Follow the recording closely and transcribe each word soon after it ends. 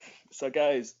So,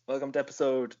 guys, welcome to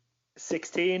episode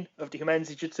 16 of the Humans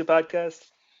Jiu-Jitsu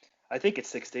podcast. I think it's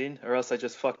 16, or else I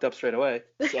just fucked up straight away.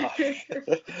 So,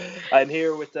 I'm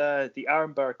here with the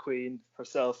armbar queen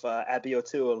herself, Abby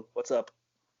O'Toole. What's up?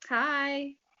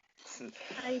 Hi.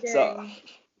 How you So, doing?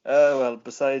 well,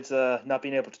 besides not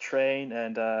being able to train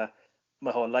and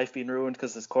my whole life being ruined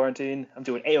because it's quarantine, I'm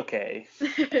doing A-okay.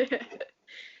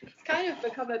 It's kind of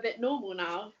become a bit normal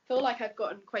now. I feel like I've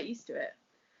gotten quite used to it.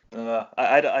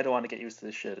 I don't want to get used to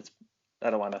this shit. I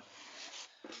don't want to.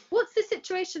 What's the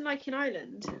situation like in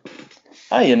Ireland?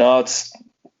 It's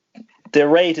the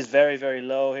rate is very, very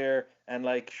low here, and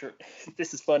like, sure,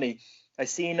 this is funny. I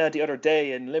seen the other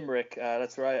day in Limerick,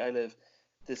 that's where I live.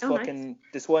 This Nice.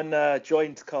 this one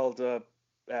joint called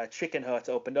Chicken Hut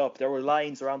opened up. There were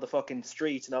lines around the fucking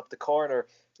street and up the corner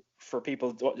for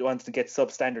people who wanted to get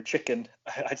substandard chicken.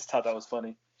 I just thought that was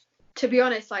funny. To be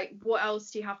honest, like, what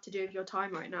else do you have to do with your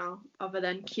time right now other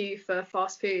than queue for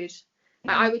fast food?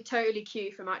 I would totally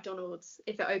queue for McDonald's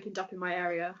if it opened up in my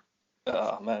area.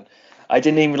 Oh man, I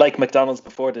didn't even like McDonald's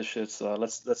before this shit. So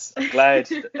I'm glad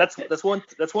that's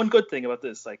one good thing about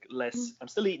this. Like less, I'm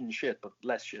still eating shit, but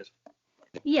less shit.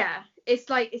 Yeah, it's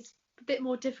a bit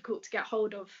more difficult to get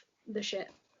hold of the shit.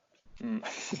 Well,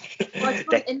 I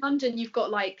suppose in London you've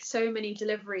got like so many food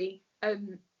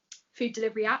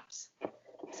delivery apps.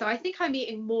 So I think I'm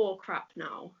eating more crap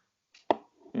now.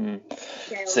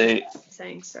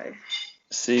 Saying so.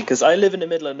 See, because I live in the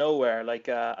middle of nowhere. Like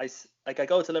I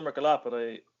go to Limerick a lot,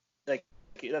 but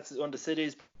that's one of the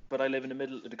cities. But I live in the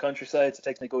middle of the countryside, so it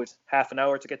takes me a good half an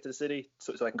hour to get to the city,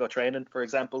 so I can go training, for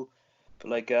example.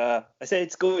 But like I say,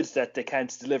 it's good that they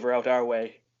can't deliver out our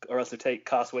way, or else it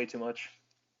cost way too much.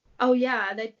 Oh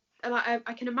yeah,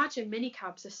 I can imagine mini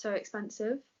cabs are so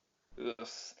expensive. Ugh.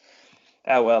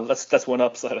 Ah well, that's one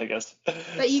upside, I guess.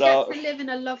 But you get to live in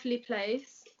a lovely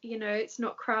place. You know, it's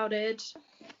not crowded.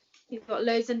 You've got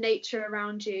loads of nature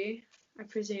around you, I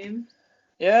presume.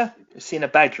 Yeah, I've seen a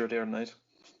badger the other night.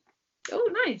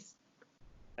 Oh, nice.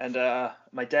 And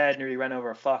my dad nearly ran over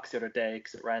a fox the other day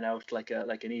because it ran out like an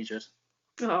idiot.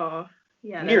 Oh,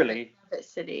 yeah. Nearly. They're a bit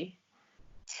silly.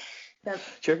 Do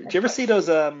you ever see those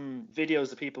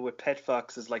videos of people with pet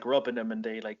foxes like rubbing them and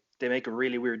they make a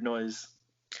really weird noise?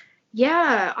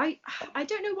 Yeah, I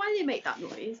don't know why they make that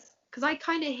noise, because I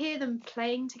kind of hear them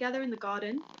playing together in the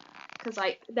garden, because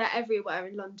like they're everywhere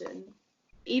in London,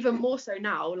 even more so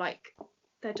now. Like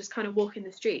they're just kind of walking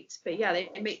the streets, but yeah, they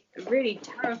make a really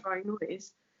terrifying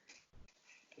noise.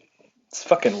 It's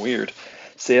fucking weird.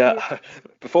 So yeah,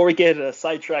 before we get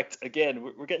sidetracked again,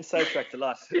 we're getting sidetracked a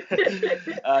lot. Do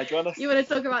you want to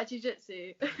talk about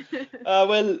jiu-jitsu?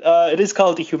 It is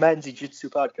called the Humans Jiu-Jitsu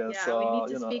podcast. Yeah, so, we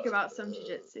need to speak about some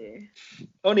jiu-jitsu.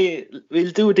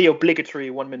 We'll do the obligatory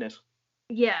 1 minute.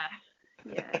 Yeah,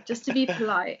 just to be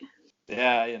polite.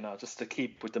 Yeah, just to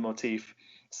keep with the motif.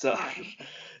 So, do you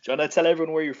want to tell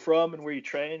everyone where you're from and where you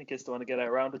train in case they want to get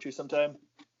around with you sometime?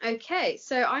 Okay,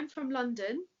 so I'm from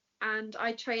London and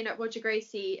I train at Roger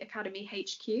Gracie Academy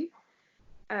HQ.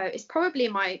 It's probably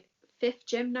my 5th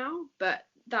gym now, but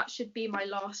that should be my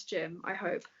last gym, I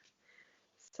hope.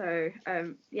 So,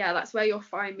 yeah, that's where you'll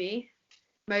find me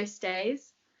most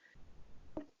days.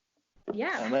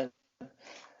 Yeah. Oh, man.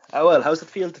 Oh, well, how's it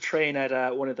feel to train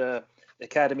at one of the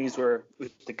academies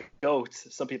with the GOAT?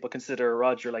 Some people consider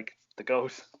Roger like the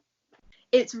GOAT.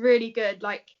 It's really good.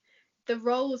 Like, the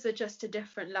roles are just a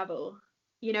different level,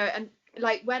 you know, and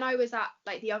like when I was at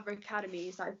like the other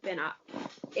academies I've been at,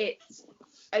 it's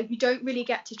you don't really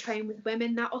get to train with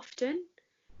women that often,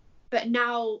 but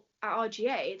now at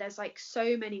RGA there's like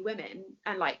so many women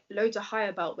and like loads of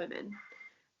higher belt women,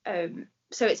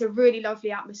 so it's a really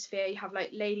lovely atmosphere. You have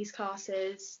like ladies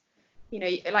classes, you know,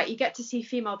 like you get to see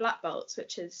female black belts,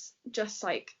 which is just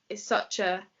like it's such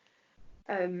a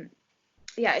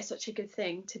it's such a good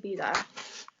thing to be there.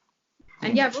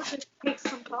 And yeah, Roger takes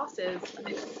some classes.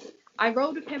 I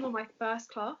rolled with him on my first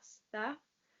class there,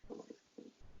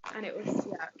 and it was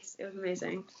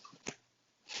amazing.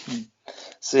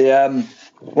 So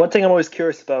one thing I'm always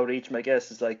curious about each of my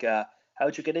guests is like,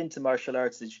 how'd you get into martial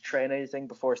arts? Did you train anything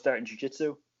before starting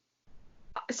jiu-jitsu?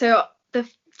 So the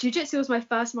jiu-jitsu was my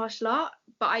first martial art,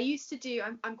 but I used to do.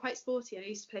 I'm quite sporty. I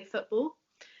used to play football,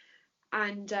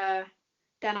 and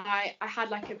then I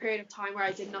had like a period of time where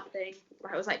I did nothing.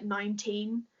 Where I was like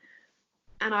 19,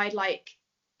 and I'd like,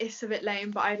 it's a bit lame,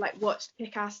 but I'd like watched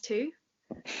Kick-Ass 2,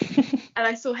 and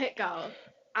I saw Hit Girl,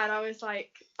 and I was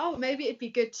like, oh, maybe it'd be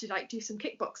good to like do some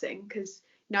kickboxing, because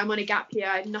you know I'm on a gap year.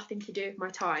 I had nothing to do with my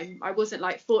time. I wasn't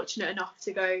like fortunate enough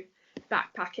to go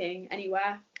backpacking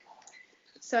anywhere.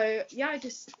 So yeah, I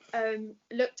just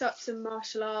looked up some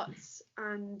martial arts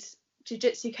and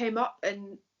jiu-jitsu came up,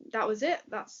 and that was it.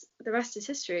 That's the rest is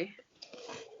history.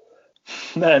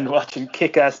 Man, watching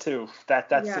Kick-Ass 2.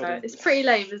 That's Yeah, sort of. it's pretty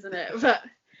lame, isn't it? But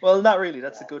Well, not really.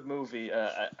 That's a good movie.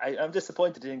 I'm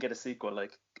disappointed it didn't get a sequel.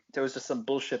 Like, there was just some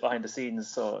bullshit behind the scenes,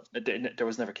 so there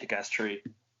was never Kick-Ass 3.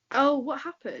 oh, what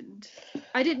happened?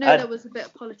 I didn't know I, there was a bit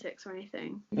of politics or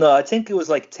anything. no, I think it was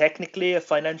like technically a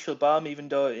financial bomb, even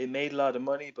though it made a lot of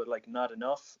money, but like not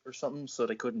enough or something, so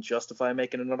they couldn't justify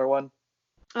making another one.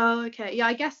 Oh, okay. Yeah,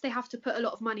 I guess they have to put a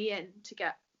lot of money in to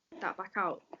get that back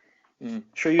out.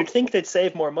 Sure, you'd think they'd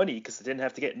save more money because they didn't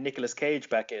have to get Nicolas Cage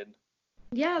back in.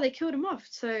 Yeah, they killed him off,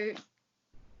 so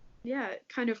yeah, it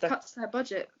kind of cuts their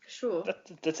budget for sure.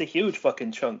 That's a huge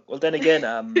fucking chunk. Well, then again,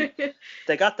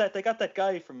 they got that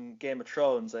guy from Game of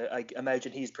Thrones. I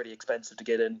imagine he's pretty expensive to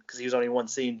get in because he was only one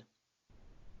scene.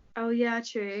 Oh yeah,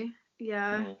 true.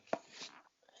 Yeah.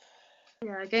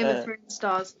 Yeah, Game of Thrones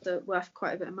stars are worth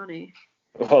quite a bit of money.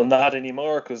 Well, not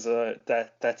anymore because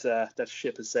that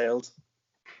ship has sailed.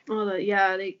 Oh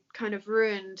yeah, they kind of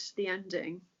ruined the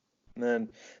ending. Man,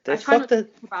 I try not to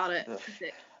think about it.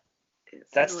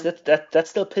 That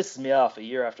still pisses me off a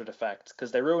year after the fact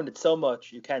because they ruined it so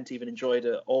much you can't even enjoy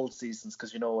the old seasons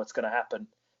because you know what's gonna happen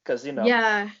because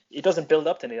it doesn't build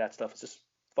up to any of that stuff. It's just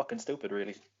fucking stupid,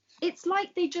 really. It's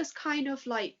like they just kind of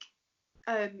like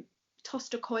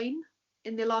tossed a coin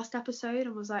in the last episode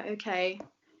and was like, okay,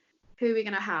 who are we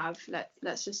gonna have?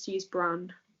 Let's just use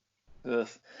Bran.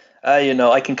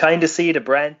 I can kind of see the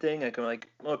Bran thing. I can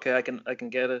okay, I can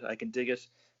get it. I can dig it.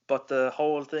 But the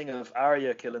whole thing of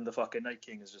Arya killing the fucking Night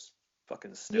King is just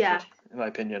fucking stupid, in my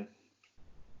opinion.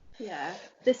 Yeah,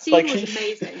 the scene was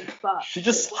amazing, but she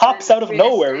just hops out of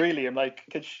nowhere, really. I'm like,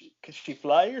 could she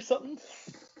fly or something?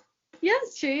 Yeah,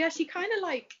 it's true. Yeah, she kind of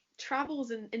like travels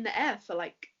in the air for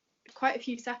like quite a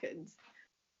few seconds.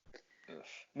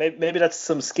 Maybe that's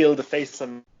some skill the face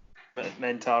some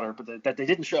men taught her, but that they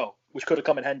didn't show, which could have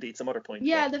come in handy at some other point.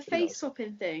 Yeah, the face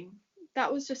swapping thing,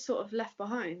 that was just sort of left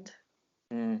behind.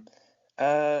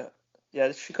 Yeah,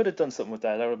 she could have done something with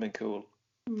that. That would have been cool.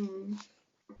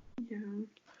 Yeah.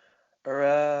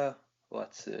 Or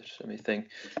what's it? Let me think.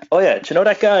 Oh yeah, do you know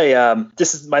that guy?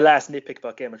 This is my last nitpick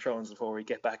about Game of Thrones before we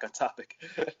get back on topic.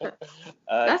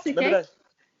 That's okay. Remember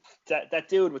that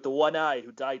dude with the one eye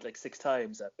who died like 6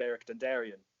 times at Beric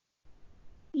Dondarrion?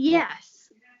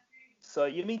 Yes. So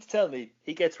you mean to tell me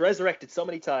he gets resurrected so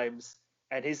many times,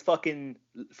 and his fucking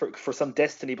for some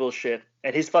destiny bullshit,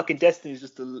 and his fucking destiny is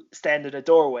just to stand in a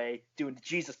doorway doing the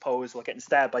Jesus pose while getting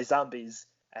stabbed by zombies?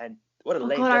 And what a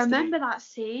lame destiny. I remember that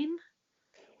scene.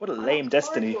 What a lame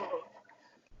destiny. Horrible.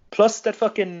 Plus that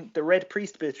fucking the red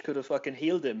priest bitch could have fucking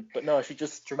healed him, but no, she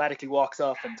just dramatically walks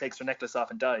off and takes her necklace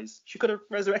off and dies. She could have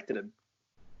resurrected him.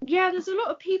 Yeah, there's a lot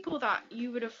of people that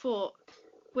you would have thought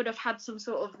would have had some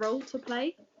sort of role to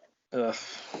play.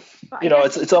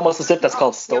 It's almost as if that's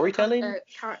called storytelling.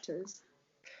 Characters.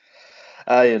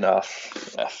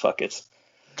 Fuck it.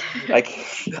 Like,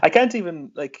 I can't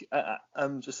even, like,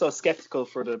 I'm just so skeptical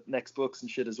for the next books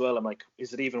and shit as well. I'm like,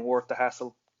 is it even worth the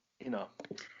hassle?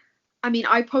 I mean,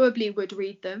 I probably would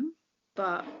read them,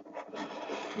 but,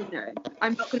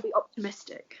 I'm not going to be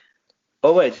optimistic.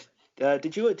 Oh, wait. Do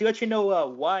you actually know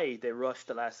why they rushed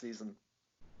the last season?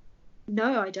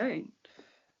 No, I don't.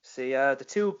 See, the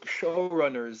 2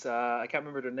 showrunners, I can't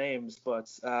remember their names, but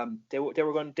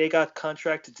they got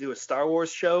contracted to do a Star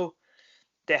Wars show.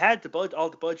 They had all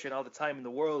the budget and all the time in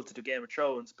the world to do Game of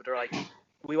Thrones, but they're like,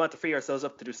 we want to free ourselves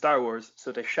up to do Star Wars.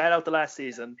 So they shot out the last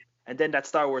season, and then that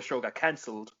Star Wars show got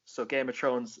cancelled. So Game of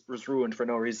Thrones was ruined for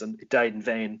no reason. It died in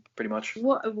vain, pretty much.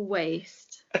 What a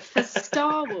waste. For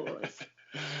Star Wars.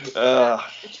 A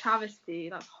travesty.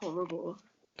 That's horrible.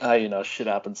 Shit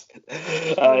happens.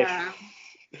 Yeah.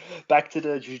 Back to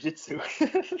the jiu-jitsu.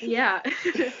 Yeah.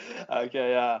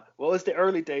 Okay, what was the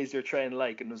early days of your training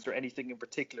like, and was there anything in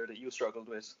particular that you struggled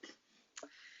with?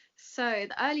 So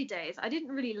the early days, I didn't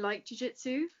really like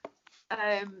jiu-jitsu.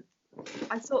 I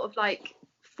sort of like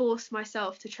forced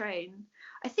myself to train.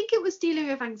 I think it was dealing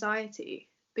with anxiety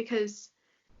because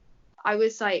I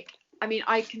was like,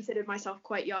 I considered myself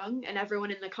quite young, and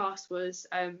everyone in the class was,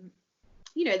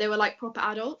 they were like proper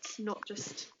adults, not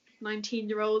just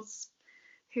 19-year-olds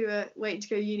who are waiting to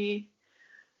go uni.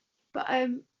 But I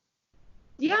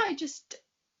just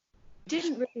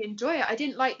didn't really enjoy it. I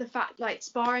didn't like the fact like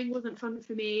sparring wasn't fun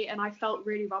for me, and I felt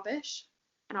really rubbish,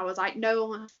 and I was like, no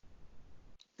one wants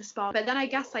to spar. But then I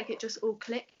guess like it just all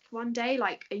clicked one day,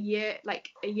 like a year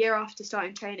after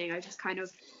starting training. I just kind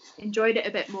of enjoyed it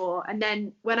a bit more, and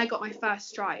then when I got my first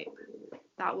stripe,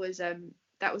 that was a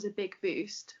big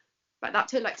boost. But that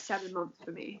took like 7 months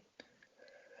for me.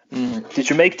 Did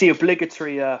you make the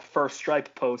obligatory first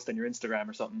stripe post on your Instagram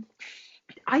or something?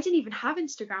 I didn't even have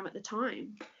Instagram at the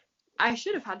time. I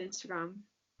should have had Instagram.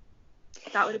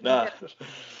 That would have been good.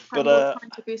 Had more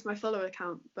time to boost my follower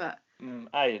count, but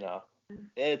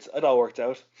it all worked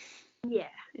out. Yeah,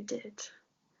 it did.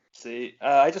 See,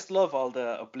 I just love all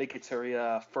the obligatory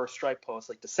first stripe posts,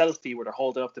 like the selfie where they're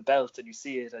holding up the belt and you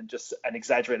see it and just an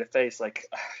exaggerated face, like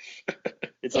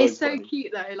it's always so funny.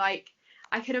 Cute though. Like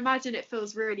I can imagine it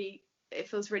feels really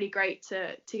great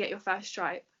to get your first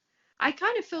stripe. I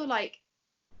kind of feel like,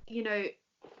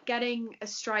 getting a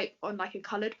stripe on like a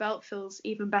coloured belt feels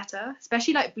even better,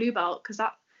 especially like blue belt, because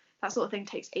that sort of thing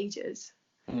takes ages.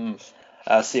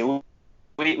 See,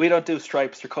 we don't do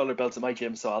stripes or coloured belts in my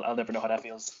gym, so I'll never know how that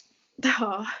feels.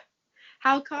 Oh,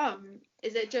 how come?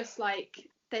 Is it just like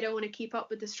they don't want to keep up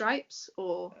with the stripes,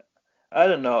 or? I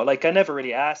don't know. Like I never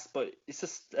really asked, but it's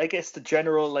just, I guess the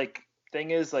general like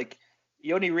thing is like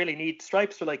you only really need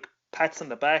stripes for like pats on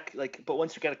the back, like, but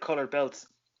once you get a coloured belt,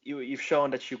 you've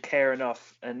shown that you care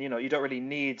enough, and you don't really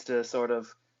need the sort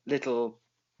of little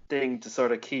thing to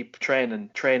sort of keep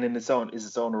training. Training is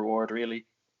its own reward, really.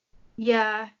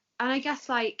 Yeah, and I guess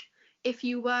like if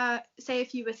you were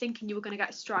thinking you were going to get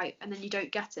a stripe and then you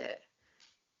don't get it,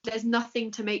 there's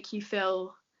nothing to make you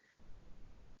feel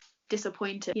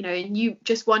disappointed, and you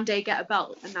just one day get a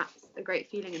belt, and that's a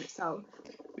great feeling in itself.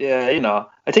 Yeah,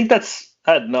 I think I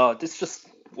don't know, it's just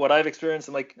what I've experienced.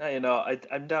 I'm like,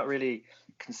 I'm not really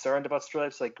concerned about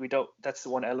stripes. Like that's the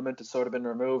one element that's sort of been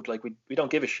removed. Like we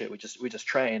don't give a shit. We just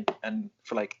train, and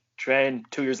for like train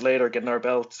 2 years later, getting our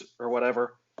belt or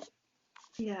whatever.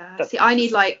 Yeah. See, I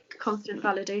need like constant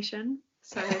validation,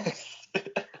 so I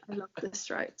love the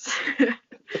stripes.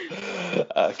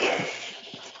 Okay.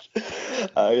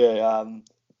 Okay.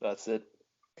 That's it.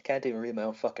 I can't even read my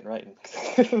own fucking writing.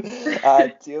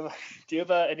 Do you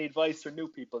have any advice for new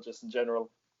people, just in general?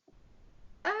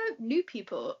 New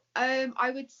people.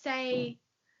 I would say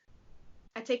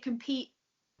I'd say compete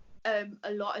a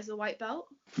lot as a white belt,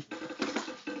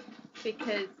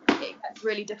 because it gets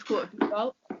really difficult at blue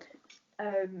belt.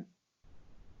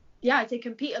 Yeah, I'd say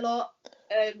compete a lot.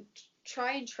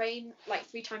 Try and train like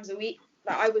 3 times a week.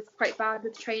 Like I was quite bad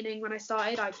with training when I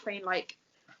started. I'd train like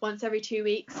once every 2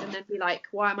 weeks and then be like,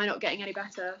 why am I not getting any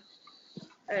better?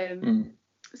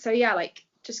 So yeah, like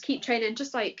just keep training.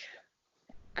 Just like,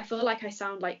 I feel like I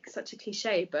sound like such a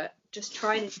cliche, but just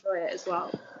try and enjoy it as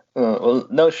well. Well,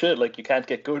 no shit. Like you can't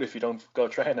get good if you don't go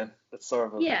training. That's sort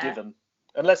of a given.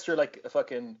 Unless you're like a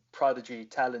fucking prodigy,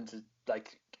 talented,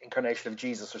 like incarnation of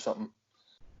Jesus or something.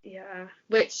 Yeah,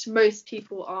 which most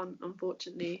people aren't,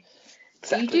 unfortunately.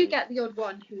 Exactly. You do get the odd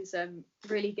one who's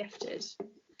really gifted.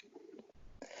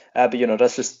 But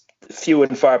that's just few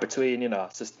and far between.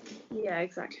 It's just. Yeah,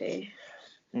 exactly.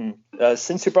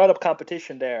 Since you brought up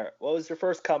competition there, what was your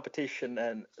first competition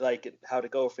and like how'd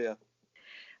it go for you?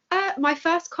 My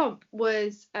first comp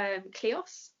was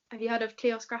Kleos. Have you heard of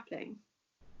Kleos Grappling?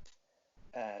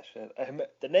 Shit.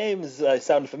 The names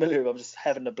sound familiar, but I'm just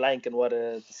having a blank on what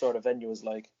the sort of venue was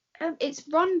like. It's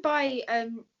run by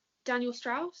Daniel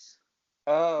Strauss.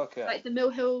 Oh, okay. Like the Mill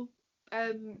Hill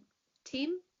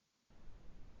team.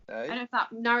 I don't know if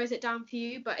that narrows it down for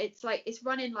you, but it's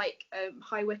run in like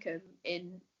High Wycombe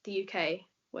in the UK,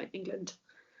 or in England.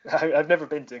 I've never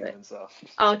been to England, so.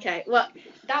 Okay, well,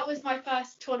 that was my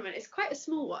first tournament. It's quite a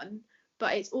small one,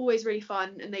 but it's always really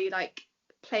fun, and they like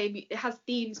play. It has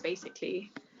themes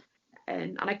basically,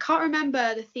 and I can't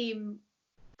remember the theme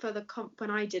for the comp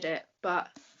when I did it, but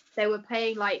they were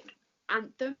playing like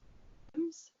anthems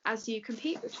as you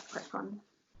compete, which is quite fun.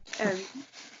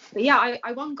 But yeah,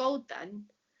 I won gold then,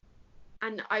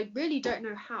 and I really don't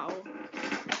know how.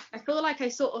 I feel like I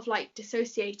sort of like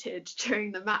dissociated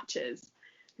during the matches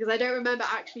because I don't remember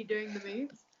actually doing the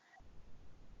moves.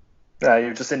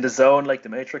 You're just in the zone like the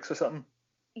Matrix or something?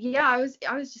 Yeah, I was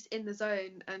just in the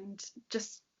zone, and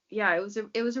just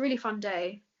it was a really fun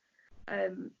day.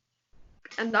 And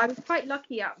I was quite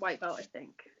lucky at white belt, I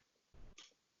think.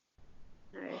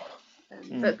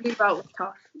 But blue belt was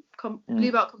tough.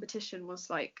 Blue belt competition was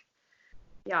like,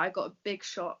 yeah, I got a big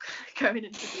shock going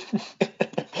into blue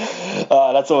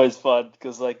belt. That's always fun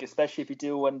because, like, especially if you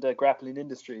do one of the grappling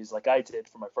industries, like I did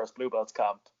for my first blue belts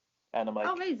comp, and I'm like,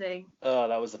 oh, amazing. Oh,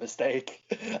 that was a mistake.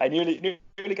 I nearly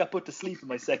got put to sleep in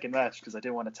my second match because I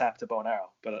didn't want to tap the bow and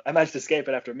arrow, but I managed to escape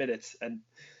it after minutes. And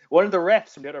one of the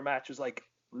refs from the other match was like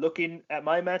looking at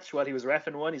my match while he was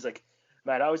reffing one. He's like,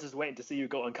 "Man, I was just waiting to see you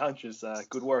go unconscious.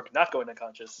 Good work, not going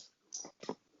unconscious."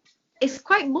 It's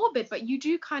quite morbid, but you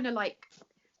do kind of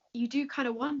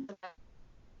wonder,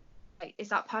 like, is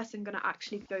that person going to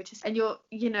actually go to, and you're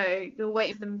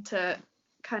waiting for them to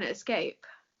kind of escape.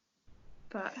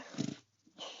 But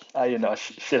You know,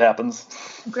 shit happens.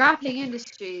 Grappling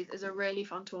Industries is a really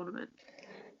fun tournament.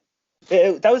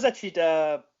 That was actually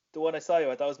the one I saw you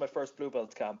at. That was my first blue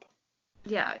belt camp.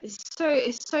 Yeah, it's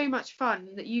so much fun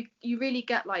that you really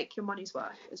get like your money's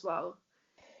worth as well.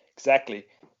 Exactly.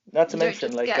 Not to You don't mention,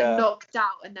 just like, get knocked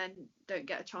out and then don't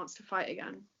get a chance to fight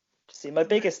again. see, my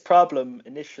biggest problem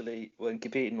initially when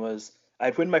competing was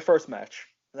I'd win my first match,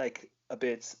 like a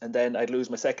bit, and then I'd lose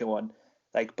my second one.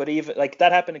 Like, but even like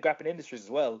that happened in Grappling Industries as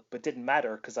well, but didn't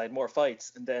matter because I had more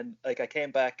fights. And then like I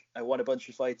came back, I won a bunch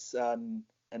of fights, and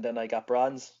then I got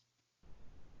bronze.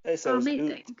 So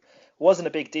Amazing. it wasn't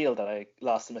a big deal that I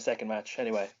lost in my second match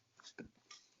anyway.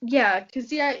 Yeah,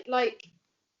 because like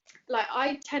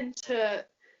I tend to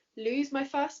lose my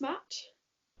first match.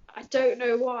 I don't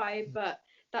know why, but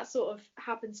that sort of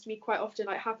happens to me quite often.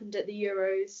 Like happened at the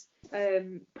Euros,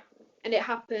 and it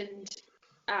happened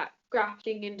at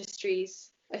Grappling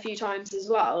Industries a few times as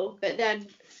well. But then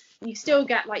you still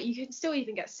get like you can still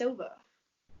even get silver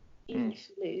even if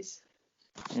you lose.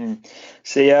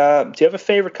 So, do you have a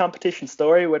favorite competition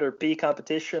story, whether it be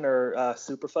competition or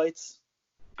super fights?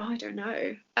 Oh, I don't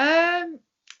know.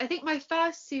 I think my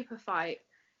first super fight,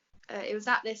 it was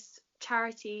at this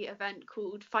charity event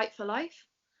called Fight for Life,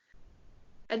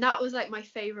 and that was like my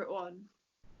favorite one.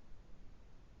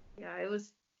 Yeah, it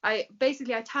was. I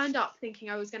turned up thinking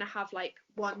I was gonna have like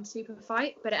one super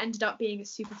fight, but it ended up being a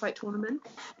super fight tournament.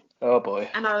 Oh boy.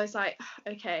 And I was like,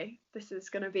 okay, this is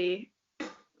gonna be,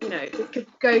 this could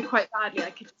go quite badly. I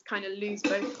could just kind of lose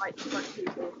both fights in front of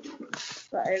people.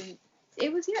 But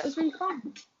it was really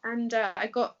fun, and I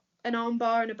got an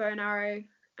armbar and a bow and arrow,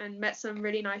 and met some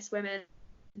really nice women.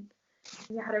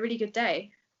 Yeah, had a really good day.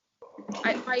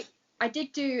 I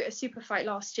did do a super fight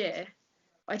last year.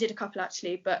 I did a couple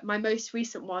actually, but my most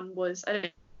recent one was, I don't know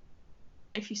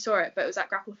if you saw it, but it was at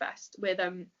Grapplefest with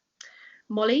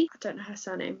Molly. I don't know her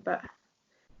surname, but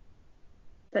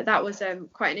that was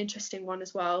quite an interesting one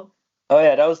as well. Oh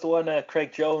yeah, that was the one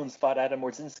Craig Jones fought Adam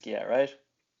Wardzinski at, right?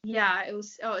 Yeah, it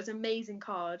was an amazing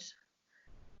card.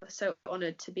 I was so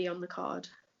honoured to be on the card.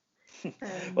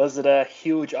 Was it a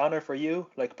huge honour for you,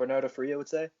 like Bernardo Faria would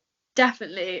say?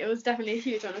 Definitely, it was definitely a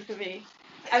huge honour for me.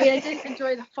 I mean, I didn't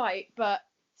enjoy the fight, but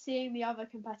seeing the other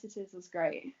competitors was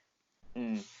great.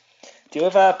 Do you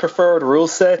have a preferred rule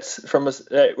set from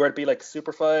where it be like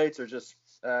super fights or just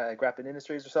Grappling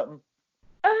Industries or something?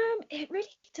 It really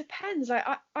depends. Like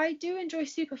I do enjoy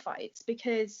super fights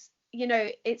because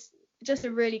it's just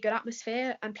a really good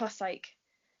atmosphere, and plus like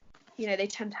they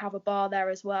tend to have a bar there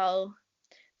as well,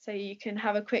 so you can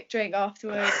have a quick drink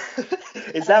afterwards.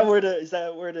 Is that where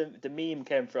the meme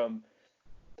came from?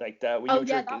 Like that when you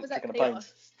that was drinking a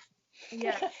chaos. pint?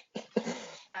 Yeah.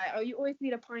 You always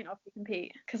need a pint after you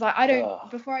compete, because I don't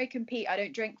before I compete I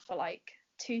don't drink for like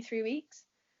 2-3 weeks.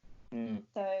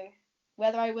 So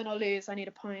whether I win or lose, I need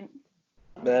a pint.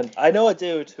 Man, I know a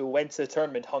dude who went to a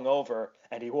tournament hungover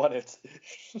and he won it.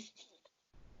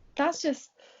 That's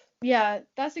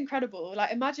incredible.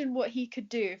 Like, imagine what he could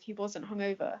do if he wasn't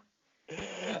hungover.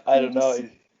 I don't know.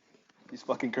 He's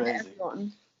fucking crazy.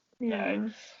 Yeah.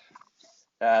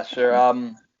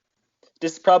 Sure.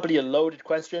 This is probably a loaded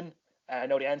question. I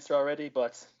know the answer already,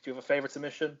 but do you have a favorite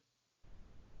submission?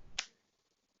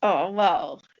 Oh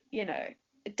well,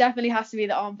 it definitely has to be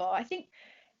the armbar.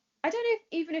 I don't know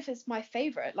even if it's my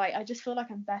favorite. Like, I just feel like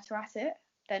I'm better at it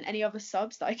than any other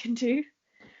subs that I can do.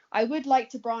 I would like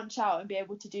to branch out and be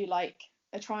able to do like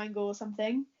a triangle or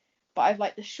something, but I've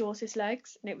like the shortest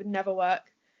legs and it would never work.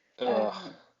 But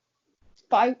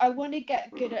I want to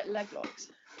get good at leg locks.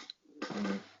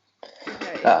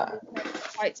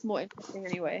 It's more interesting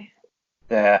anyway.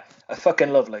 Yeah, I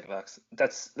fucking love leg locks.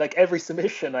 That's like every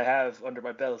submission I have under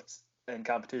my belt in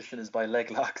competition is by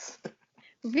leg locks.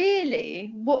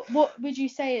 Really? What would you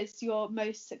say is your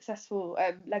most successful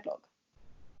leg lock?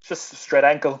 Just straight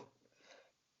ankle.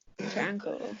 Straight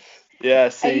ankle. Yeah,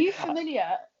 see. Are you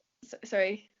familiar?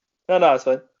 Sorry. No, it's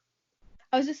fine.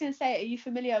 I was just going to say, are you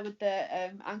familiar with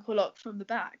the ankle lock from the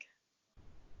back?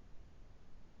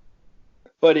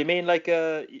 What do you mean, like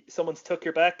someone's took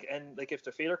your back and like if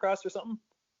their feet are crossed or something?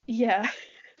 Yeah.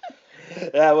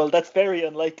 Yeah, well, that's very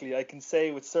unlikely. I can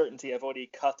say with certainty I've only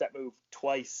caught that move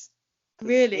twice.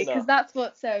 Really? Because that's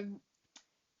what's that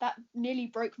nearly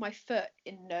broke my foot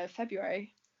in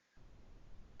February.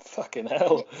 Fucking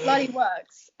hell. It bloody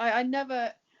works. I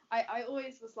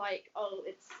always was like, oh,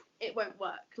 it won't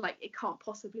work. Like, it can't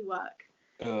possibly work.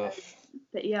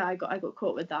 But yeah, I got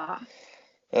caught with that.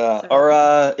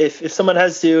 Or if someone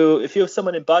has you, if you have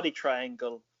someone in body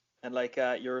triangle and like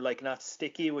you're like not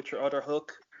sticky with your other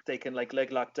hook, they can like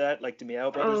leg lock that, like the Meow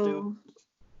Brothers do.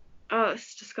 Oh,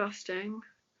 it's disgusting.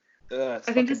 It's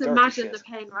I can fucking just dirty imagine the shit.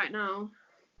 pain right now.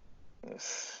 Ugh,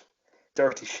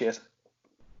 dirty shit.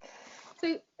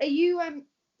 So are you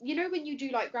you know when you do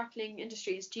like grappling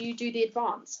industries, do you do the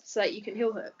advanced so that you can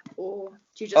heel hook, or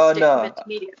do you just Oh stick with no.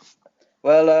 intermediate?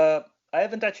 Well, I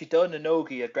haven't actually done a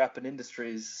nogi at Grappin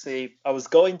Industries. See, I was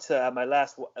going to my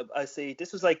last. I see.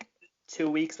 This was like 2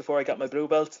 weeks before I got my blue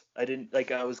belt. I didn't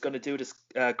like. I was going to do this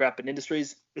Grappin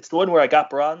Industries. It's the one where I got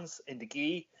bronze in the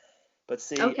gi. But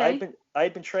see, Okay.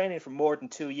 I'd been training for more than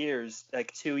 2 years,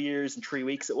 like 2 years and 3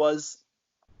 weeks it was.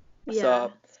 Yeah.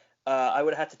 So I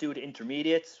would have had to do the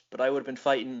intermediate, but I would have been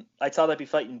fighting. I thought I'd be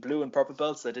fighting blue and purple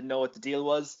belts. I didn't know what the deal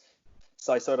was,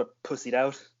 so I sort of pussied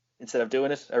out instead of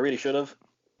doing it. I really should have.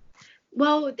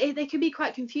 Well, they can be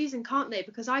quite confusing, can't they?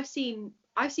 Because I've seen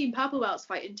purple belts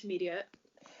fight intermediate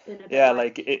and a bit Yeah,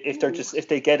 like, like if they're ooh. just if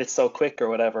they get it so quick or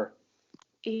whatever.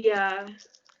 Yeah,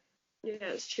 yeah,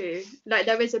 it's true. Like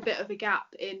there is a bit of a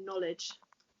gap in knowledge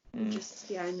and Mm.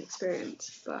 just in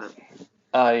experience. But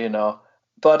You know.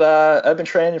 But I've been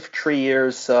training for 3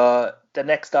 years. So the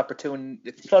next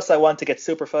opportunity. Plus, I want to get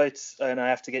super fights, and I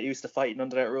have to get used to fighting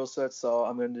under that rule set. So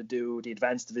I'm going to do the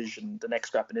advanced division, the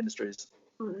next Grappling Industries.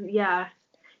 yeah,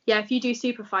 yeah. If you do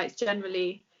super fights,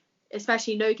 generally,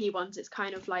 especially no-gi ones, it's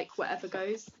kind of like whatever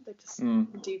goes. They just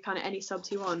Mm. do kind of any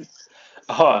subs you want.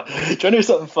 Oh, do you want to hear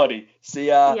something funny? See,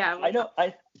 Yeah. I know,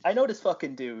 I know this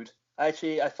fucking dude.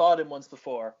 Actually, I fought him once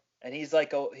before, and he's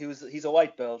like, he's a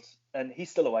white belt, and he's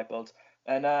still a white belt,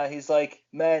 and he's like,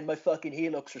 man, my fucking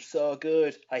heel hooks are so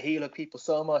good. I heel hook people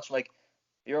so much. I'm like,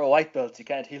 you're a white belt, you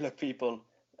can't heel hook people,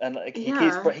 and like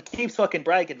Yeah. he keeps fucking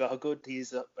bragging about how good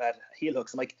he's at heel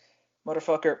hooks. I'm like,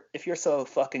 motherfucker, if you're so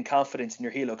fucking confident in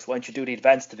your heel hooks, why don't you do the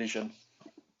advanced division?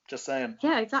 Just saying.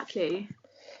 Yeah. Exactly.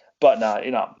 But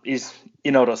nah, he's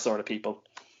those sort of people.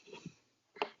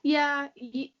 Yeah.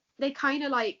 They kind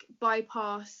of like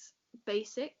bypass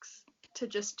basics to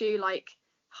just do like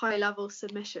high level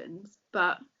submissions,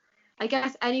 but I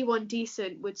guess anyone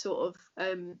decent would sort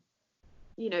of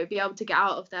be able to get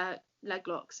out of their leg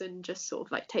locks and just sort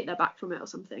of like take their back from it or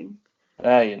something.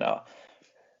 You know,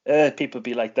 people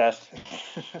be like that.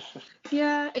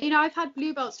 Yeah, I've had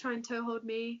blue belts try and toe hold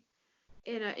me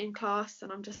in class,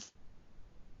 and I'm just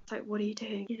like, what are you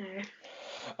doing?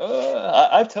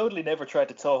 I've totally never tried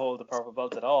to toe hold the purple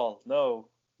belt at all. No,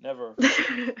 never.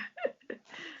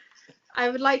 I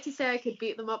would like to say I could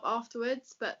beat them up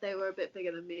afterwards, but they were a bit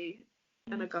bigger than me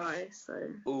and a Mm. guy, so.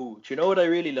 Ooh, do you know what I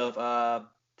really love?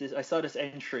 I saw this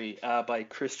entry by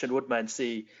Christian Woodman.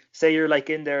 See, say you're like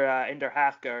in their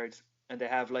half guard, and they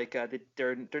have like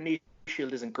their knee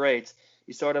shield isn't great.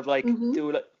 You sort of like Mhm.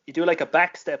 do like a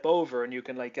back step over, and you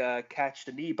can like catch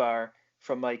the knee bar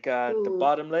from like the Ooh.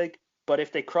 bottom leg. But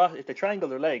if they triangle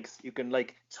their legs, you can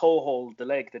like toe hold the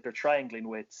leg that they're triangling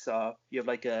with. So you have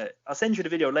like I'll send you the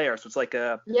video later. So it's like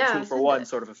a two Yeah, for send one it.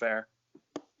 sort of affair.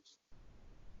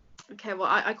 Okay, well,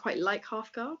 I quite like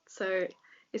half guard, so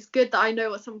it's good that I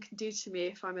know what someone can do to me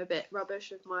if I'm a bit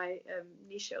rubbish with my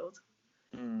knee shield.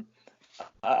 Mm.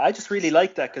 I just really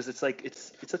like that because it's like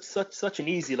it's such an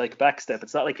easy like back step.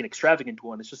 It's not like an extravagant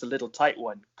one. It's just a little tight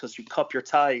one because you cup your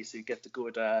thigh so you get the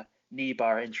good knee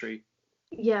bar entry.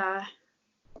 Yeah.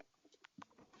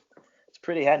 It's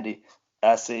pretty handy.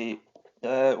 See,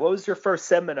 what was your first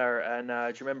seminar and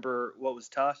do you remember what was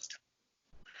taught?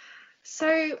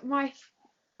 So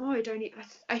I don't even,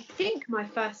 I think my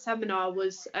first seminar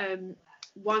was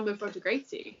one with Roger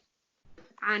Gracie,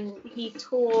 and he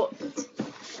taught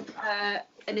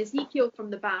an Ezekiel from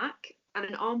the back and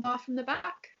an armbar from the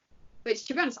back, which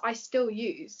to be honest I still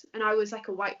use, and I was like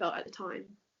a white belt at the time.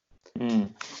 Hmm.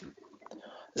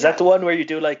 Is that the one where you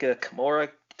do like the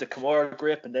Kimura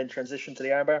grip and then transition to the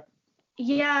armbar?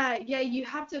 Yeah, you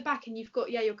have the back and you've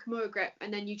got your Kimura grip,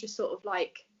 and then you just sort of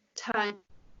like turn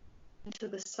to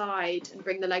the side and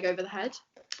bring the leg over the head.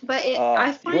 But I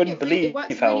You find wouldn't it believe works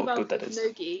really how well good that with is.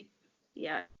 no-gi.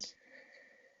 Yeah.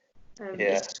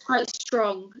 Yeah. It's quite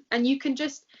strong, and you can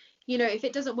just, if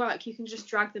it doesn't work, you can just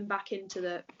drag them back into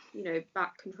the,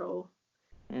 back control.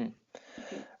 Mm.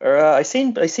 Or I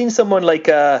seen someone like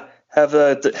have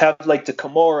like the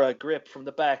Kimura grip from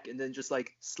the back and then just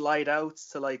like slide out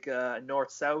to like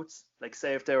north south. Like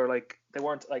say if they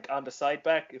weren't like on the side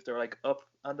back, if they were like up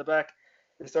on the back,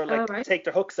 they sort of Oh, like right. take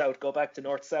their hooks out, go back to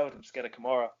north south, and just get a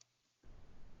Kimura.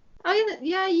 Oh,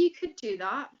 yeah, you could do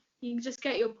that. You can just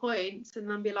get your points and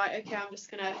then be like, okay, I'm just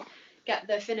gonna get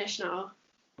the finish now.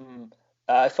 Mm.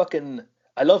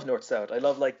 I love north south. I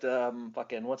love like the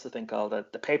fucking what's the thing called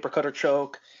the paper cutter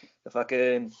choke, the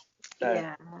fucking uh,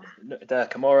 Yeah. the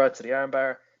Kimura to the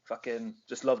armbar. Fucking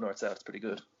just love north south. It's pretty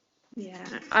good. Yeah.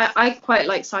 I quite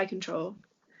like side control.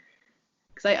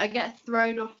 because I get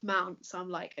thrown off mount, so I'm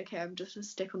like, okay, I'm just gonna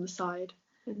stick on the side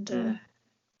and.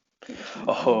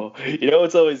 Oh, you know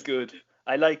it's always good.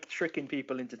 I like tricking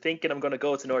people into thinking I'm going to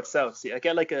go to north south. See, I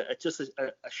get like a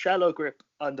shallow grip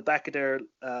on the back of their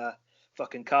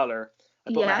fucking collar.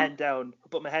 I put my Yeah. hand down. I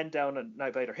put my hand down on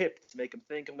by their hip to make them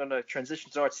think I'm going to transition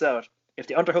to north south. If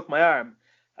they underhook my arm,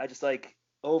 I just like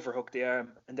overhook the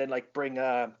arm and then like bring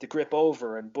the grip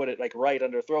over and put it like right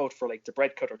under their throat for like the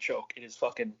bread cutter choke. It is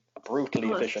fucking brutally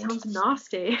Oh, that efficient. sounds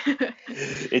nasty.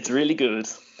 It's really good.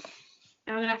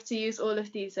 I'm gonna have to use all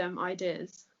of these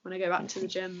ideas when I go back to the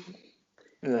gym.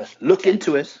 Look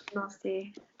into it.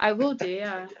 Nasty. I will do,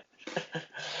 yeah.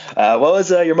 What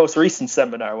was your most recent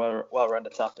seminar while we're on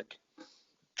the topic?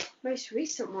 Most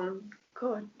recent one?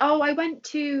 God. Oh, I went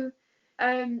to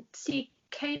see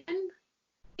Kanan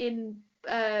in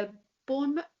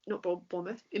Bournemouth, not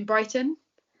Bournemouth, in Brighton.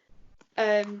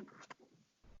 Yeah,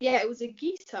 it was a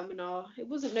gi seminar. It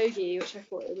wasn't no gi, which I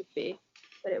thought it would be,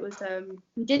 but it was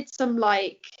we did some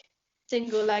like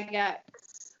single leg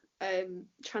X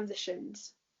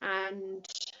transitions and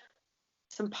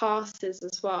some passes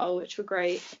as well, which were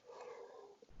great.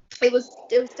 It was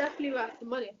definitely worth the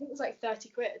money. I think it was like 30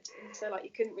 quid, and so like you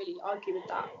couldn't really argue with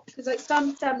that, because like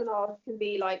some seminars can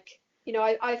be like, you know,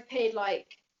 I've paid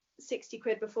like 60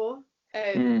 quid before,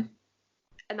 and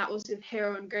that was with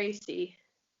Hero and Gracie.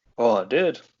 Oh, I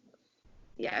did.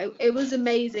 Yeah, it was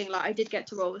amazing. Like I did get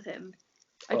to roll with him.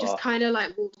 I just kind of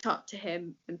like walked up to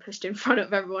him and pushed in front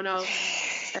of everyone else.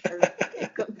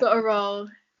 Got a roll,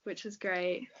 which was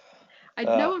great.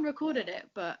 No one recorded it,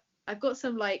 but I've got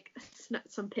some like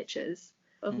some pictures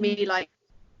of me like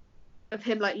of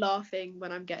him like laughing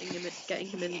when I'm getting him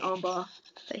in armbar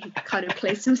that he kind of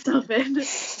placed himself in. At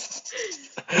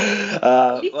least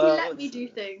he let me do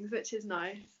things, which is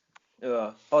nice.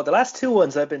 Oh, the last two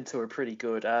ones I've been to are pretty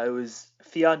good. It was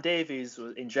Fionn Davies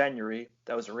in January.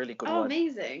 That was a really good one. Oh,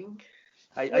 amazing.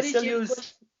 I still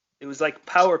use. It was like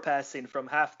power passing from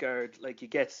half guard. Like you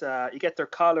get their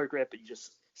collar grip and you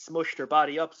just smush their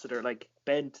body up so they're like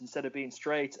bent instead of being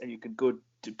straight, and you can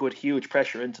put huge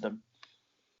pressure into them.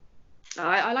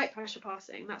 I like pressure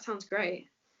passing. That sounds great.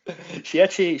 She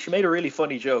made a really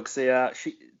funny joke. So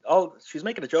she's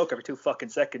making a joke every 2 fucking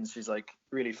seconds. She's like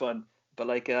really fun. But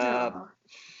like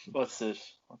what's it?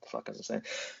 What the fuck am I saying?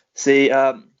 See,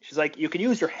 she's like, you can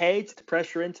use your head to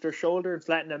pressure into their shoulder and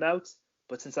flatten them out.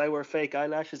 But since I wear fake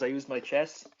eyelashes, I use my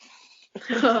chest.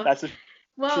 That's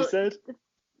what she said.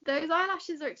 Those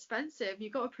eyelashes are expensive.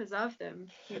 You've got to preserve them,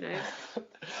 you know.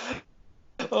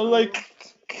 I'm like,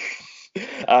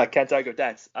 can't argue with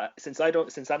that. Since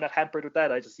I'm not hampered with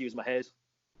that, I just use my head.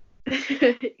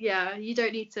 Yeah, you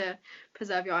don't need to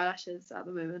preserve your eyelashes at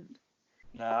the moment.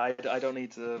 No, I don't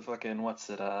need to fucking, what's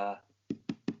it? I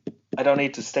don't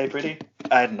need to stay pretty.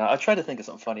 I don't know. I tried to think of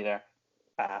something funny there.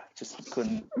 Just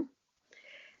couldn't.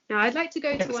 No, I'd like to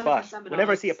go to one of the seminars.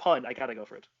 Whenever I see a pun, I gotta go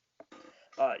for it.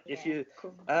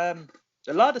 Cool.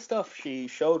 A lot of stuff she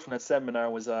showed from that seminar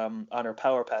was on her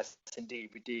Power Pass in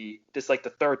DVD. This is like the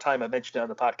third time I mentioned it on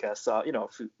the podcast, so you know,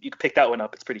 if you can pick that one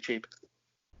up, it's pretty cheap.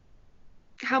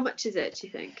 How much is it, do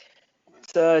you think?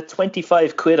 It's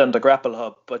 25 quid on the Grapple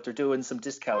Hub, but they're doing some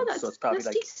discounts, so it's probably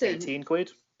like decent. 18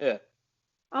 quid. Yeah.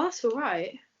 Oh, that's all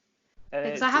right.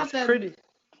 Because I have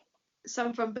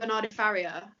some from Bernardo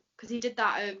Faria, because he did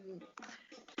that.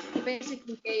 He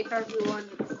basically gave everyone,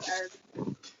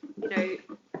 you know,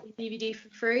 DVD for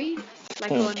free,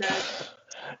 like on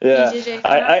BJJ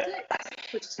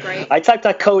Fanatics, which is great. I typed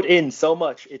that code in so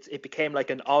much, it became like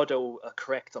an auto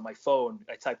correct on my phone.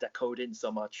 I typed that code in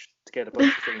so much to get a bunch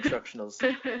of free instructionals,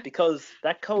 because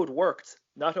that code worked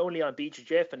not only on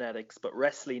BJJ Fanatics but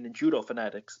wrestling and judo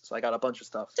Fanatics. So I got a bunch of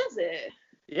stuff. Does it?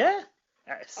 Yeah.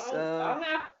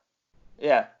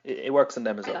 Yeah, it works on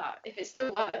them as well. If it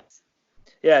still works.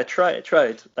 Yeah, try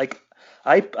it. Like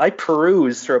I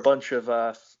perused through a bunch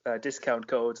of discount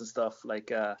codes and stuff,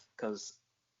 like because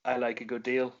I like a good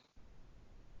deal.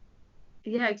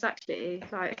 Yeah, exactly.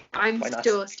 Like I'm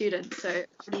still a student, so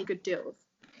I need good deals.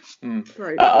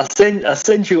 I'll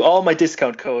send you all my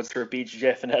discount codes for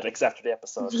BJJ Fanatics after the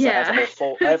episode. Yeah. I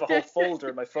have a whole folder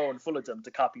in my phone full of them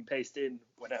to copy and paste in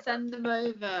whenever. Send them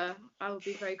over. I will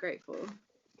be very grateful.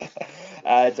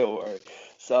 Don't worry.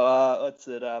 So what's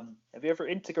it? Have you ever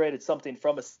integrated something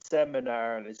from a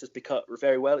seminar and it's just become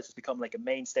very well? It's just become like a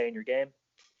mainstay in your game.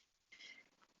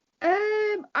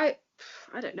 I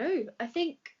don't know. I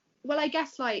think, well, I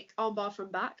guess like armbar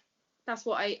from back. That's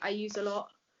what I use a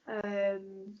lot. God,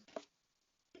 I'm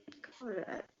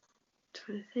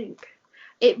trying to think.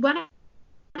 Whenever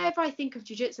I think of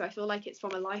jiu-jitsu, I feel like it's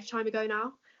from a lifetime ago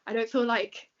now. I don't feel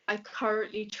like I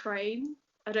currently train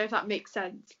I don't know if that makes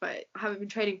sense, but I haven't been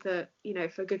training for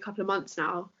a good couple of months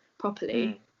now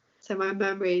properly. So my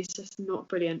memory is just not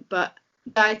brilliant. But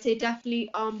I'd say definitely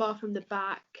armbar from the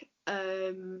back.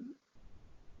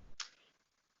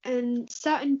 And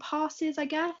certain passes, I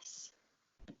guess.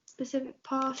 Specific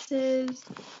passes.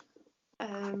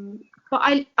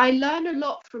 But I learn a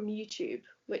lot from YouTube,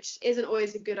 which isn't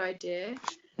always a good idea.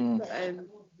 But,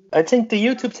 I think the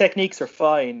YouTube techniques are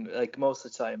fine, like most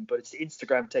of the time, but it's the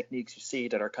Instagram techniques you see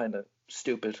that are kind of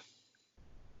stupid.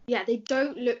 Yeah, they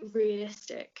don't look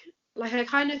realistic. Like, I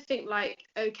kind of think like,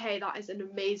 okay, that is an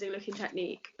amazing looking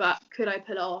technique, but could I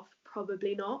pull it off?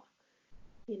 Probably not.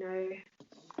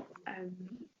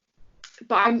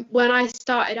 But when I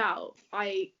started out,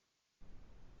 I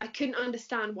couldn't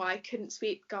understand why I couldn't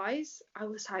sweep guys. I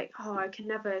was like, oh, I can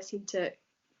never seem to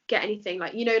get anything.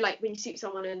 Like, like when you sweep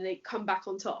someone and they come back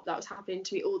on top, that was happening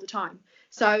to me all the time.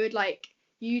 So I would like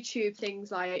YouTube things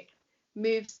like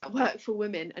moves that work for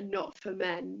women and not for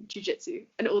men, jiu-jitsu,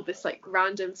 and all this like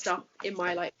random stuff in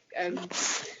my like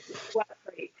work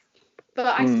break.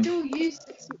 But I still use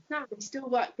it now. They still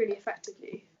work really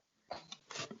effectively.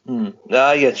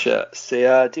 I get you.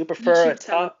 So, do you prefer a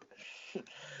top?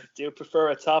 Do you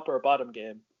prefer a top or a bottom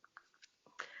game?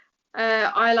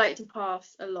 I like to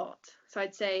pass a lot, so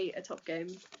I'd say a top game.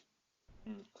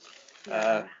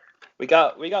 Yeah. We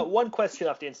got one question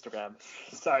off the Instagram.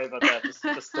 Sorry about that.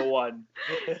 Just the one.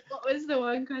 What was the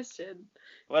one question?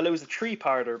 Well, it was a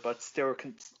 3-parter, but there were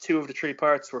 2 of the 3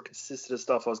 parts were consisted of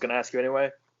stuff I was going to ask you anyway.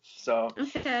 So.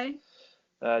 Okay.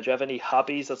 Do you have any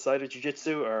hobbies outside of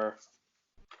jiu-jitsu or?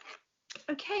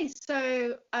 Okay,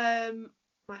 so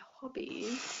my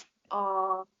hobbies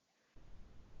are.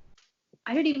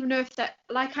 I don't even know if that,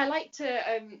 like, I like to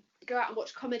go out and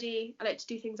watch comedy. I like to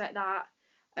do things like that.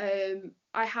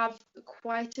 I have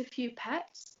quite a few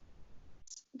pets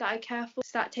that I care for,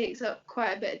 so that takes up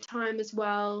quite a bit of time as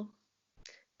well.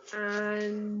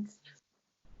 And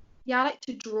yeah, I like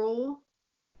to draw.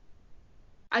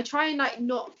 I try and like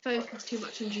not focus too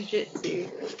much on jiu-jitsu.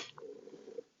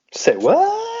 Say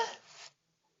what?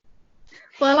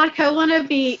 Well, like I want to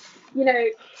be,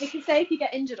 because say if you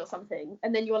get injured or something,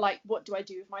 and then you're like, what do I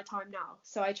do with my time now?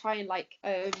 So I try and like,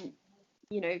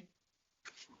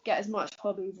 get as much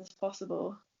hobbies as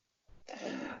possible.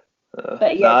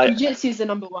 But yeah, jiu-jitsu is the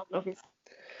number one, obviously.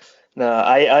 No,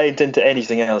 I ain't into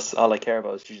anything else. All I care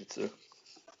about is jiu-jitsu.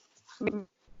 Really?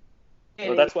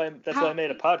 Well, that's why I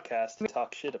made a podcast to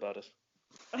talk shit about it.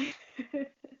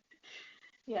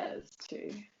 Yeah, that's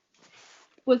true.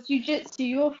 Was jiu-jitsu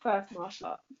your first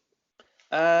martial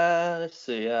art? Let's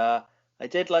see. I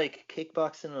did like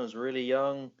kickboxing when I was really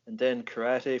young, and then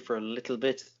karate for a little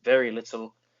bit, very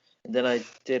little, and then I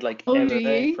did like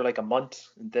MMA for like a month,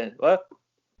 and then what?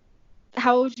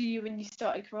 How old were you when you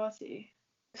started karate?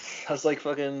 I was like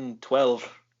fucking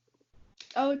 12.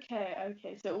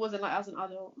 Okay. So it wasn't like as an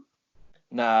adult.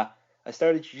 Nah, I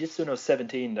started jiu-jitsu when I was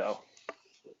 17 though.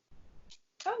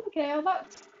 Oh, okay. Well,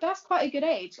 that's quite a good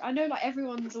age. I know like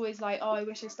everyone's always like, oh, I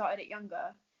wish I started it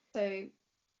younger. So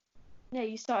yeah,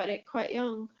 you started it quite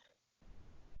young.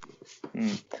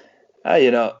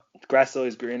 Grass is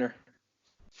always greener.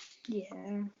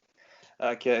 Yeah.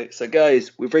 Okay, so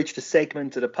guys, we've reached a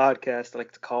segment of the podcast I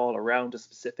like to call Around the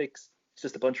Specifics. It's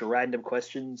just a bunch of random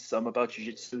questions, some about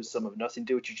jiu-jitsu, some have nothing to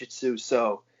do with jiu-jitsu.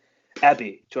 So,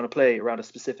 Abby, do you want to play Around the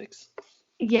Specifics?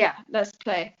 Yeah, let's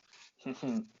play.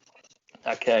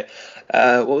 Okay.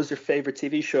 What was your favorite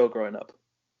TV show growing up?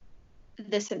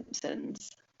 The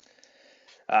Simpsons.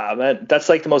 Man, that's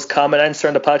like the most common answer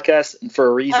on the podcast, and for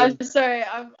a reason. I'm sorry,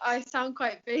 I sound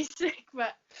quite basic,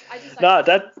 but I just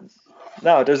like.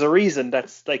 No, there's a reason.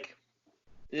 That's like,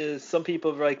 some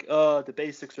people are like, oh, the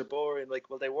basics are boring. Like,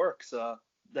 well, they work. So,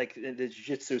 like in the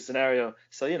jiu-jitsu scenario,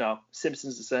 so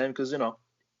Simpsons the same because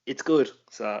it's good.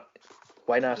 So,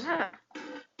 why not? Yeah.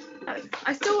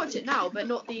 I still watch it now, but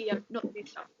not the new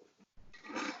stuff.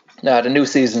 No, the new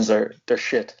seasons they're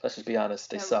shit. Let's just be honest,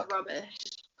 they're suck. Rubbish.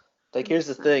 Like, here's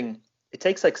the thing. It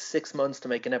takes like 6 months to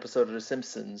make an episode of The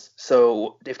Simpsons.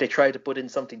 So if they try to put in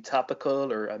something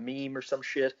topical or a meme or some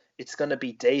shit, it's going to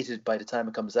be dated by the time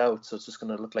it comes out. So it's just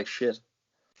going to look like shit.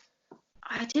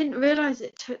 I didn't realize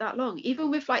it took that long.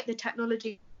 Even with like the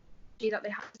technology that they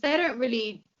have, they don't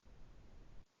really.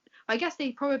 I guess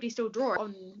they probably still draw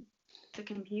on the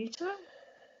computer.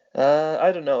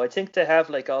 I don't know. I think they have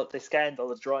like they scanned all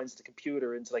the drawings to the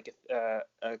computer into like a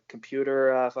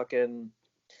computer fucking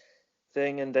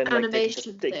thing, and then like they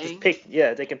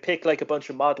can pick like a bunch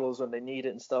of models when they need it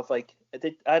and stuff. Like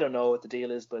I don't know what the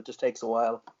deal is, but it just takes a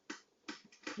while.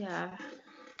 Yeah.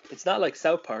 It's not like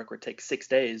South Park where it takes 6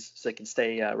 days so they can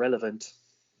stay relevant.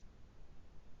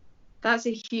 That's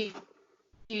a huge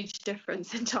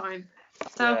difference in time.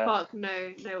 South Park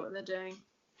know what they're doing.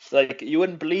 Like, you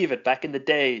wouldn't believe it. Back in the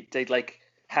day, they'd like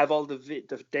have all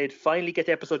they'd finally get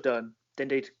the episode done. Then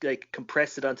they'd like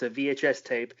compress it onto VHS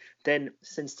tape. Then,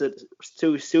 since the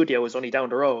studio was only down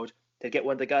the road, they'd get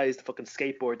one of the guys to fucking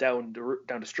skateboard down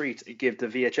the street and give the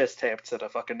VHS tape to the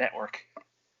fucking network.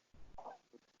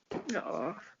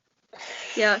 Oh.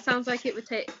 Yeah, it sounds like it would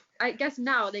take. I guess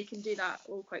now they can do that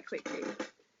all quite quickly,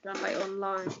 done like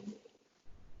online.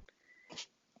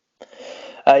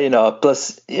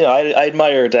 Plus, I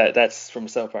admire that's from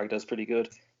South Park. That's pretty good.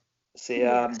 See,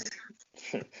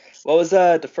 what was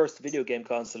the first video game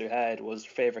console you had? What was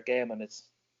your favorite game on it?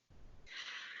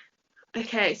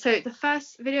 Okay, so the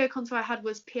first video console I had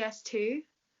was PS2.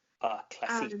 Ah,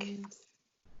 classic.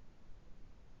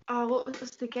 What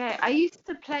was the game? I used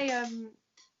to play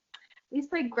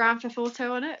Grand Theft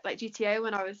Auto on it, like GTA,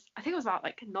 when I think I was about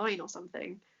like 9 or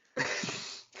something.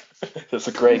 That's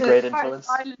a great influence. It's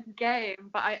a silent game,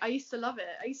 but I used to love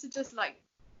it. I used to just like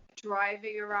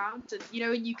driving around, and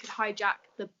and you could hijack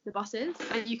the buses,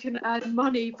 and you can earn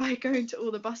money by going to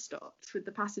all the bus stops with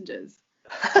the passengers.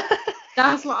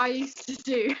 That's what I used to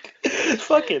do.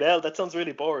 Fucking hell, that sounds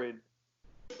really boring.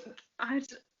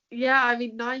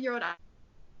 9-year-old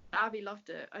Abby loved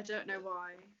it. I don't know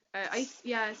why.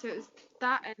 So it was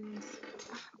that, and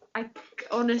I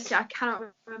honestly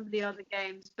cannot remember the other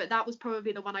games, but that was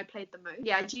probably the one I played the most.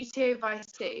 Yeah, GTA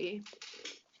Vice City.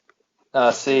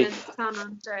 See. And then San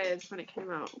Andreas when it came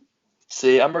out.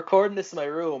 See, I'm recording this in my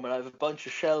room, and I have a bunch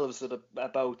of shelves with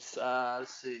about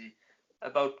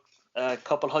a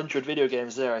couple hundred video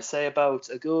games there. I say about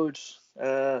a good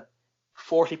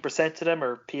 40% of them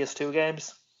are PS2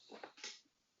 games.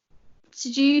 So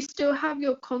do you still have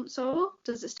your console?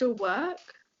 Does it still work?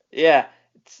 Yeah,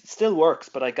 it still works,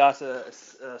 but I got a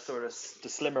sort of the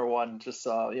slimmer one, just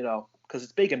because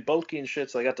it's big and bulky and shit.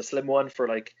 So I got the slim one for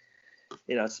like,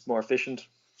 it's more efficient.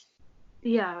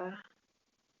 Yeah,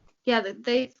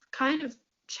 they've kind of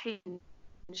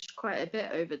changed quite a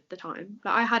bit over the time.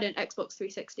 Like, I had an Xbox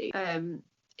 360.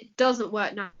 It doesn't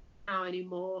work now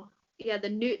anymore. Yeah, the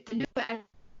newer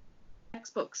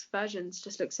Xbox versions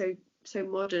just look so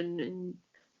modern and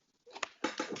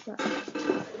so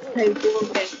boring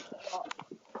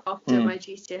after my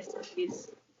GCSEs.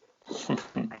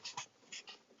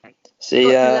 See,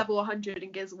 level 100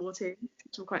 in Gears of War 2,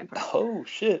 which I'm quite impressed. Oh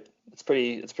shit, it's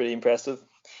pretty impressive.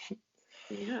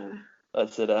 Yeah.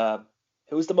 That's it.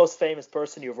 Who's the most famous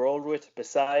person you've rolled with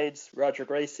besides Roger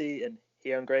Gracie and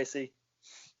Heian Gracie?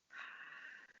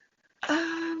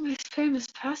 Most famous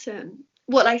person.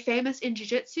 What, like famous in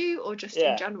jiu-jitsu or just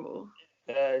in general?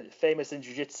 Famous in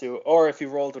jiu-jitsu, or if you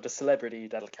rolled with a celebrity,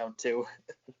 that'll count too.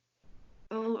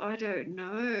 Oh, I don't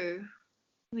know.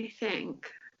 Let me think.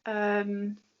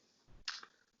 Famous.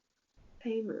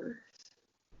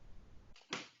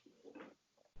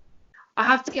 I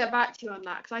have to get back to you on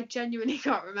that because I genuinely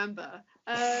can't remember.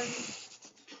 Famous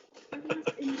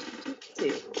in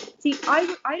jiu-jitsu. See, I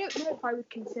don't know if I would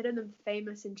consider them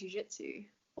famous in jiu-jitsu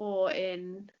or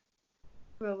in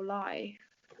real life.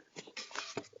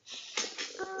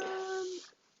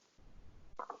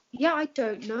 Yeah, I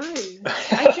don't know.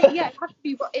 I think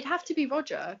it'd have to be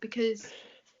Roger, because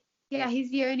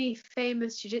he's the only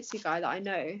famous jiu-jitsu guy that I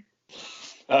know.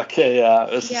 Okay, yeah,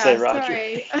 let's just say Roger.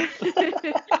 Sorry.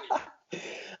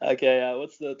 Okay,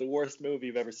 what's the worst movie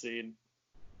you've ever seen?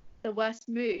 The worst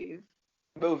movie.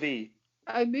 Oh,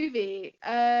 movie.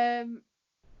 The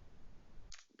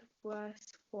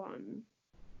worst one.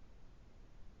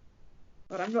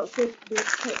 But I'm not good for this.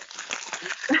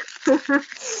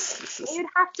 It would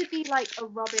have to be like a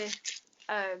rubbish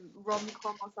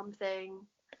rom-com or something,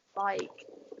 like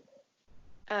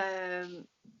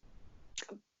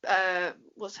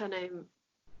what's her name?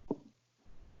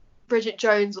 Bridget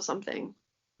Jones or something.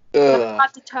 I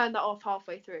had to turn that off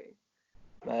halfway through.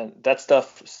 Man, that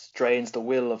stuff strains the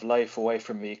will of life away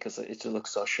from me because it just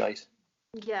looks so shite.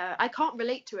 Yeah, I can't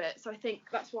relate to it, so I think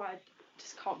that's why I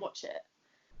just can't watch it.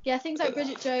 Yeah, things like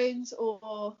Bridget Jones,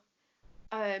 or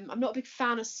I'm not a big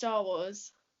fan of Star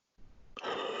Wars.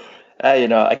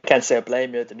 I can't say I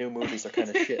blame you. The new movies are kind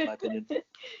of shit, in my opinion.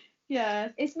 Yeah,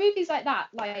 it's movies like that.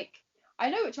 Like,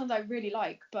 I know which ones I really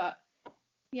like, but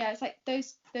yeah, it's like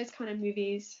those kind of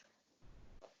movies.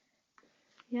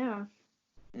 Yeah.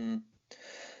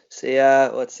 See,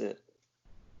 what's it?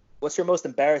 What's your most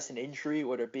embarrassing injury?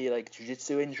 Would it be like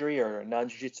jiu-jitsu injury or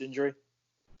non-jiu-jitsu injury?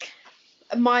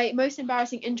 My most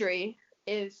embarrassing injury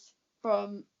is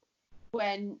from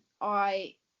when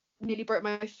I nearly broke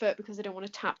my foot because I didn't want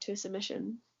to tap to a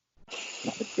submission.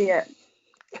 That would be it.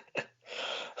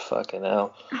 Fucking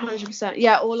hell. 100%.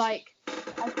 Yeah, or like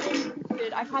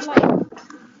I've had like,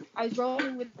 I was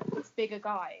rolling with this bigger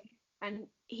guy, and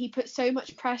he put so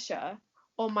much pressure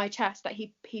on my chest that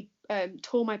he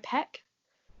tore my pec.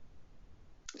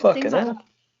 Fucking Things like hell.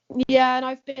 that. Yeah, and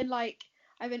I've been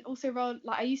also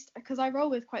because I roll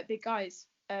with quite big guys,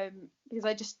 because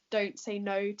I just don't say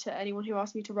no to anyone who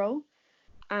asks me to roll,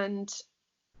 and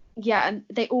yeah, and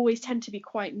they always tend to be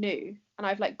quite new, and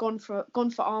I've like gone for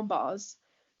arm bars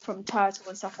from Turtle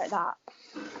and stuff like that,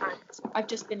 and I've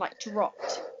just been like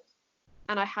dropped,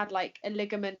 and I had like a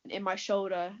ligament in my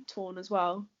shoulder torn as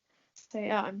well. So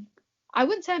yeah, I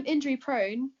wouldn't say I'm injury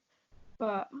prone,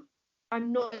 but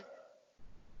I'm not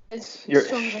as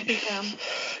strong as I think I am.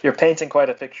 You're painting quite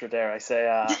a picture there. I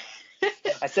say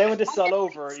when this is all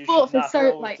over, you should not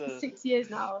roll with the... 6 years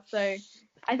now, so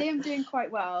I think I'm doing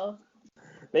quite well.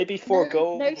 Maybe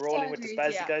forego no rolling with the surgeries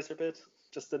spazzy yet. guys for a bit.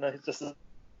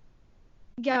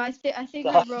 Yeah, I think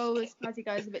I roll with spazzy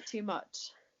guys a bit too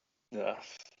much. Yeah.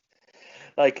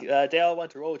 Like they all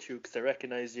want to roll with you because they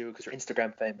recognize you because you're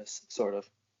Instagram famous, sort of.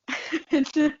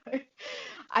 No.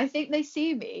 I think they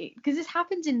see me because this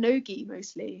happens in no gi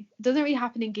mostly. It doesn't really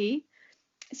happen in gi.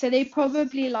 So they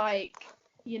probably like,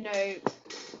 I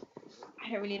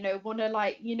don't really know, want to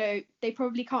like, they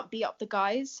probably can't beat up the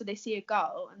guys. So they see a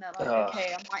girl and they're like,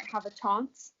 okay, I might have a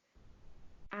chance.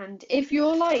 And if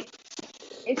you're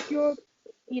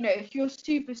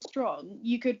super strong,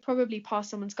 you could probably pass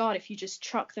someone's guard if you just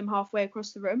chuck them halfway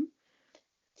across the room.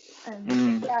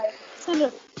 Yeah, it's kind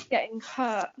of getting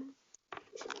hurt.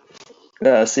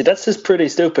 See, that's just pretty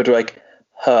stupid. Like,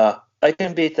 I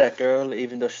can beat that girl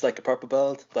even though she's like a purple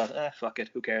belt, but fuck it,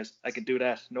 who cares? I can do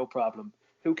that, no problem.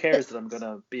 Who cares that I'm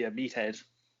gonna be a meathead?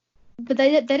 But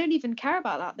they don't even care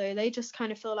about that though. They just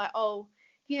kind of feel like, oh,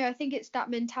 I think it's that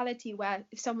mentality where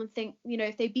if someone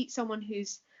if they beat someone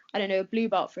who's, I don't know, a blue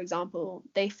belt, for example,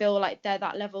 they feel like they're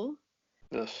that level.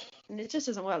 Ugh. And it just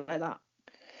doesn't work like that.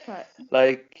 But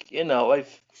like,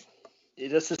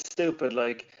 this is stupid.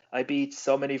 Like, I beat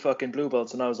so many fucking blue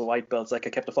belts when I was a white belt. Like, I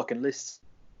kept a fucking list.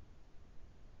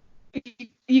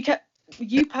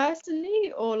 You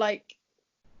personally, or like?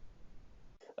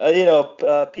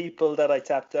 People that I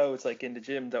tapped out like in the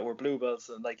gym that were blue belts,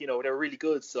 and like, they were really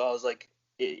good. So I was like,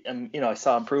 I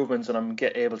saw improvements, and I'm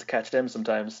able to catch them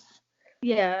sometimes.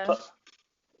 Yeah.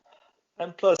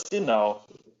 And plus,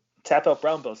 tap out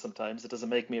brown belts sometimes. It doesn't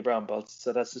make me a brown belt.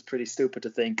 So that's just pretty stupid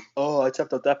to think, oh, I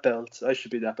tapped out that belt, I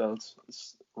should be that belt.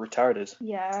 It's retarded.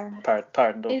 Yeah.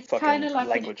 Pardon the it's fucking kind of like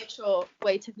language. An immature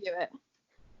way to view it.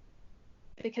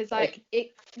 Because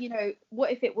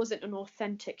what if it wasn't an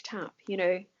authentic tap?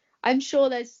 I'm sure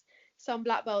there's some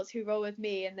black belts who roll with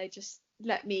me and they just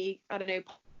let me, I don't know,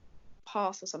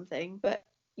 pass or something. But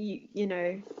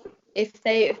if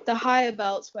the higher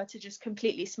belts were to just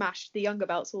completely smash the younger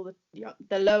belts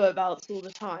the lower belts all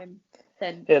the time,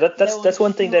 then that's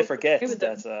one thing they forget.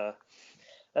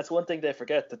 That's one thing they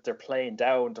forget, that they're playing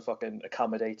down to fucking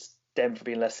accommodate them for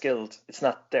being less skilled. It's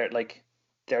not they're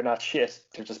not shit.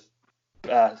 They're just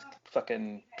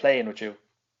fucking playing with you.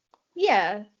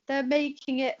 Yeah, they're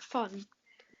making it fun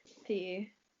for you.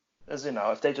 As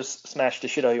if they just smash the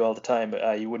shit out of you all the time,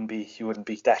 you wouldn't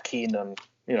be that keen on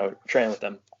training with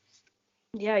them.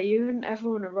 Yeah, you wouldn't ever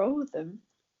want to roll with them.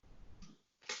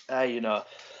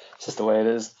 It's just the way it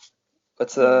is.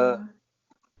 But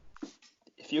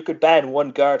if you could ban one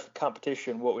guard for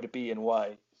competition, what would it be and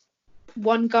why?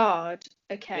 One guard,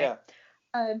 okay. Yeah.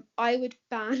 I would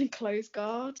ban close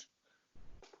guard.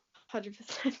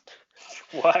 100%.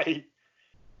 Why?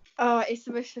 Oh, it's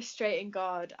the most frustrating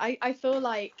guard. I feel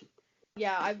like,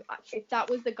 yeah, if that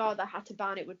was the guard that I had to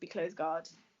ban, it would be close guard,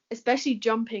 especially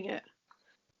jumping it.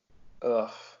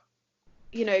 Ugh.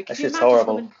 Could you imagine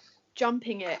horrible. Someone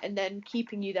jumping it and then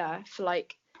keeping you there for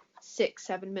like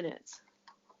 6-7 minutes?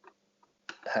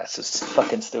 That's just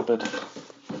fucking stupid.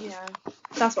 Yeah,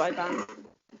 that's what I ban.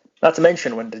 Not to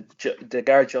mention when the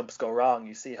guard jumps go wrong,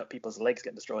 you see how people's legs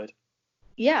get destroyed.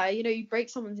 Yeah, you break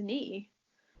someone's knee.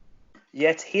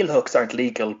 Yet heel hooks aren't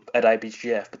legal at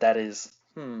IBJJF, but that is.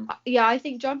 Yeah, I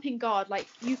think jumping guard, like,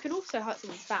 you can also hurt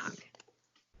someone's back.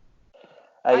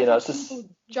 It's just people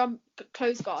jump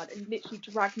close guard and literally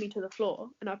drag me to the floor,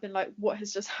 and I've been like, what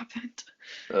has just happened?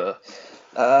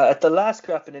 At the last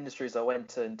Craft Industries I went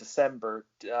to in December,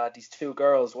 these two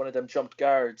girls, one of them jumped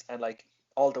guards, and like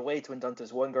all the weight went onto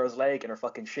this one girl's leg, and her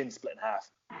fucking shin split in half.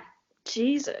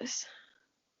 Jesus.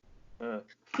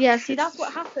 Yeah, see, that's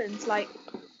what happens. Like,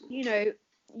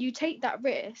 you take that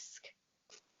risk,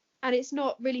 and it's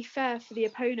not really fair for the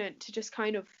opponent to just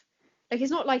kind of, like, it's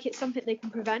not like it's something they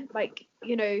can prevent. Like,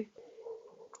 in a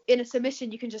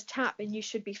submission you can just tap and you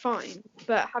should be fine,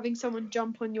 but having someone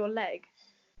jump on your leg,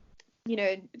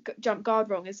 jump guard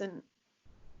wrong isn't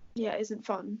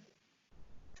fun.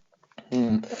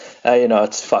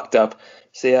 It's fucked up.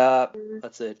 See, Mm.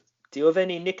 that's it. Do you have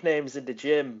any nicknames in the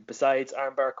gym besides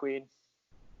Armbar Queen?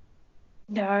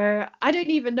 No, I don't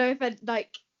even know if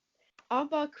like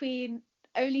Armbar Queen.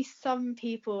 Only some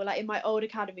people like in my old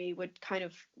academy would kind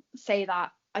of say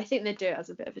that. I think they do it as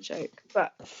a bit of a joke,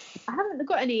 but I haven't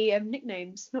got any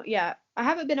nicknames, not yet. I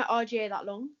haven't been at RGA that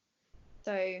long,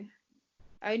 so I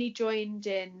only joined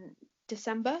in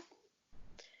December.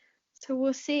 So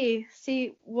we'll see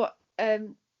what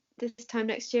this time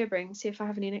next year brings. See if I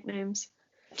have any nicknames.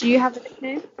 Do you have a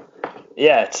nickname?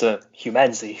 Yeah, it's a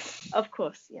Humanzi. Of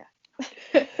course, yeah.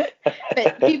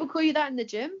 But people call you that in the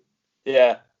gym?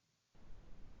 Yeah.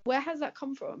 Where has that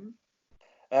come from?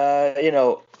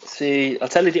 See, I'll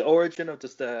tell you the origin of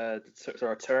just the sort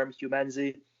of term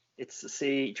Humanzi. It's,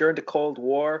 see, during the Cold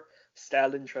War,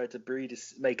 Stalin tried to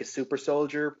make a super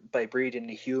soldier by breeding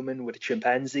a human with a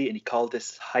chimpanzee, and he called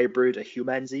this hybrid a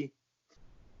Humanzi.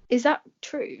 Is that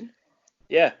true?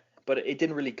 Yeah, but it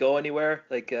didn't really go anywhere.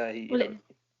 Like,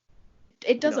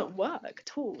 it doesn't work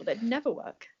at all. That'd never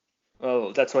work.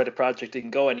 Well, that's why the project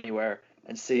didn't go anywhere.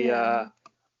 And see, Yeah.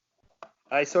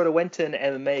 I sort of went to an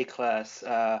MMA class.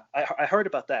 I heard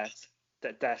about that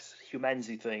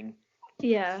Humanzi thing.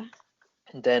 Yeah.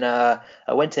 And then I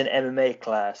went to an MMA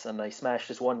class and I smashed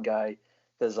this one guy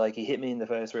because like he hit me in the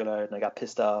face real hard and I got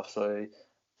pissed off. So I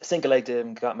single-legged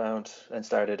him, got mount, and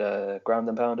started ground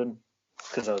and pounding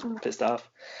because I was pissed off.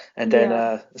 And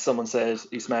then someone said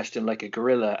he smashed him like a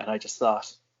gorilla, and I just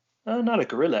thought, oh, not a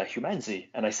gorilla, Humanzi.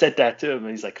 And I said that to him, and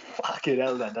he's like, fucking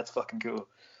hell, man, that's fucking cool.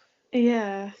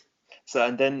 Yeah. So,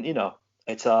 and then,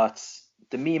 I thought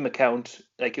the meme account,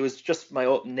 like it was just my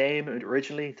old name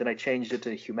originally. Then I changed it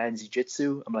to Humanzi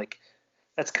Jitsu. I'm like,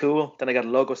 that's cool. Then I got a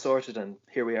logo sorted, and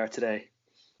here we are today.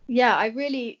 Yeah, I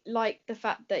really like the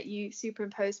fact that you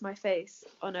superimposed my face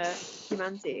on a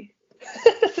Humanzi.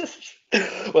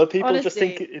 Well, people Honestly, just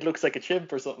think it looks like a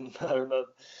chimp or something. I don't know.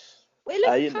 It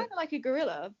looks kind of like a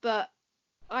gorilla, but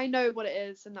I know what it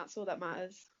is, and that's all that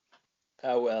matters.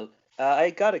 Oh well.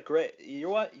 I got a great. You're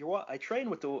what?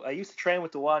 I used to train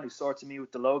with the one who sorted me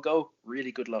with the logo.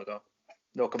 Really good logo.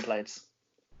 No complaints.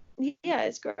 Yeah,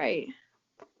 it's great.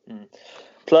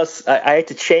 Plus, I had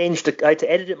to I had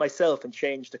to edit it myself and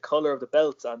change the color of the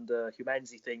belt on the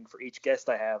Humanzi thing for each guest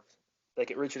I have. Like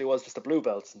it originally was just a blue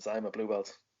belt, since I'm a blue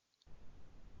belt.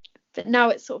 But now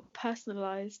it's sort of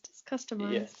personalized. It's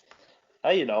customized.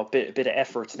 Yeah. A bit of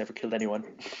effort never killed anyone.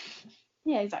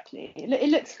 Yeah, exactly. It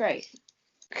looks great.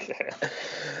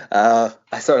 I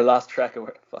sort of lost track of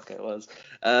where the fuck I was.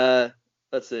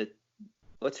 That's it.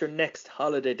 What's your next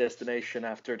holiday destination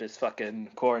after this fucking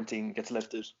quarantine gets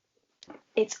lifted?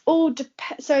 It's all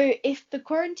so if the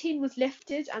quarantine was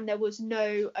lifted and there was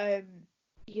no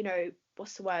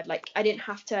what's the word, like I didn't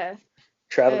have to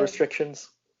travel restrictions.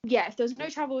 Yeah, if there was no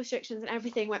travel restrictions and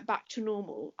everything went back to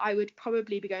normal, I would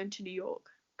probably be going to New York,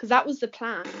 because that was the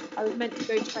plan. I was meant to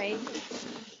go train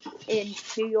in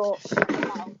New York for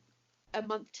about a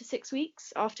month to 6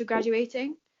 weeks after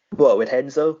graduating. What, with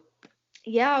Henzo?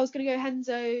 Yeah, I was gonna go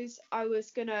Henzo's. I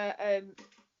was gonna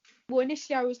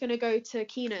initially I was gonna go to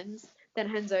Keenan's, then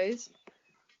Henzo's,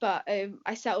 but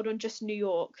I settled on just New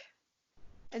York,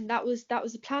 and that was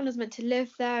the plan. I was meant to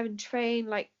live there and train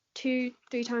like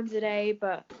 2-3 times a day,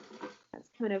 but that's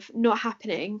kind of not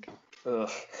happening. Ugh.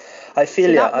 I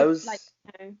feel I was like,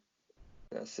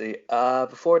 let's see.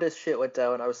 Before this shit went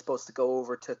down, I was supposed to go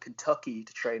over to Kentucky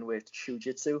to train with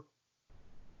Shujitsu.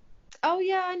 Oh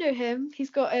yeah, I know him. He's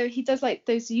got he does like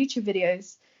those YouTube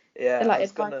videos. Yeah, like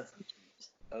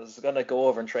I was gonna go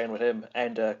over and train with him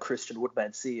and Christian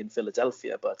Woodman C in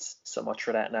Philadelphia, but so much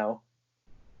for that now.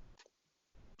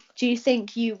 Do you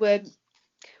think you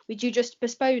would you just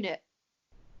postpone it?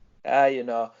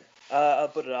 I'll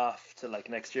put it off to like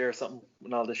next year or something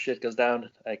when all this shit goes down.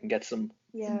 I can get some.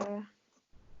 Yeah.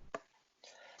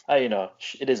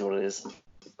 It is what it is.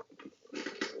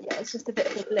 Yeah, it's just a bit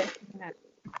of a blip, isn't it?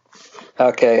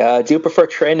 Okay. Do you prefer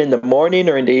training in the morning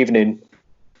or in the evening?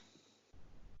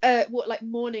 What, like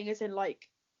morning as in like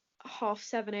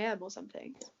 7:30 a.m. or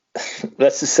something?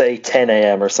 Let's just say 10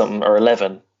 a.m. or something, or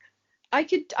 11. I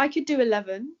could do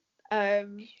 11.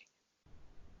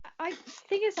 I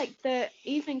think it's like the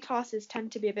evening classes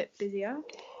tend to be a bit busier.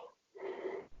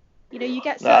 You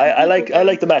get. I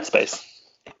like the mat space.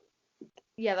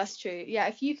 Yeah, that's true. Yeah,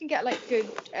 if you can get like good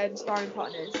sparring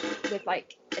partners with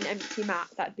like an empty mat,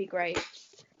 that'd be great.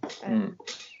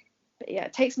 But yeah,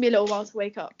 it takes me a little while to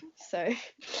wake up, so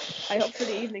I opt for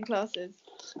the evening classes.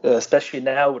 Especially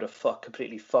now with a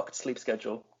completely fucked sleep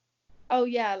schedule. Oh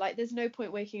yeah, like there's no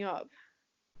point waking up.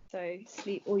 So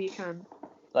sleep all you can.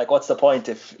 Like, what's the point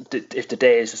if the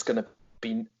day is just gonna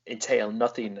be entail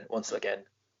nothing once again?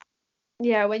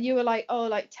 Yeah, when you were like, oh,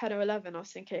 like 10 or 11, I was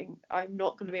thinking, I'm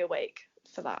not going to be awake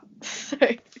for that. So,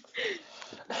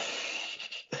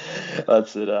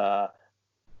 That's it. I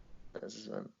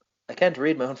can't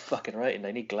read my own fucking writing.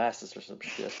 I need glasses or some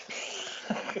shit.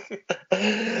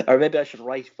 Or maybe I should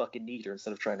write fucking neater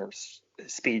instead of trying to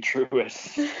speed through it.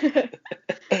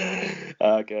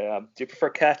 Okay. Do you prefer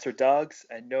cats or dogs?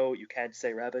 And no, you can't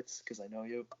say rabbits because I know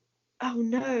you. oh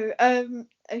no.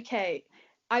 Okay.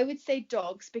 I would say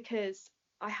dogs because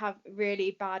I have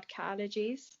really bad cat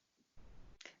allergies.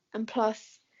 And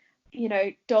plus,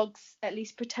 dogs at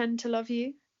least pretend to love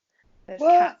you. Those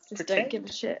What? cats just don't give a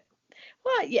Pretend? shit.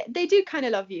 Well, yeah, they do kind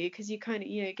of love you because you kind of,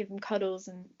 give them cuddles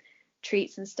and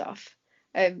treats and stuff.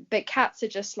 But cats are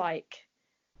just like,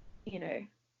 you know,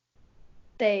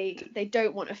 they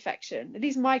don't want affection. At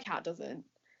least my cat doesn't.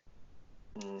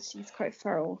 She's quite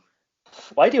feral.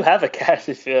 Why do you have a cat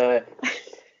if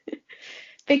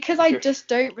Because I just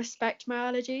don't respect my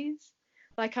allergies.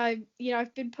 Like I've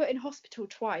been put in hospital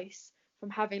twice from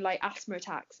having like asthma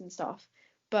attacks and stuff,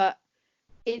 but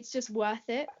it's just worth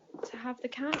it to have the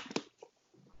cat.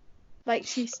 Like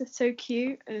she's just so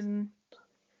cute, and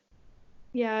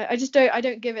yeah, I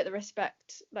don't give it the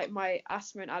respect, like my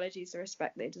asthma and allergies, the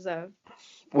respect they deserve.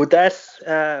 Would that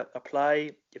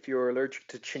apply if you were allergic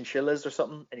to chinchillas or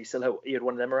something, and you had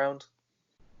one of them around?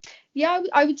 Yeah,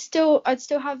 I'd still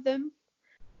have them,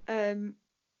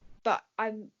 but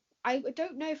I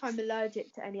don't know if I'm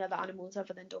allergic to any other animals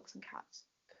other than dogs and cats.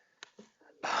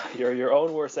 You're your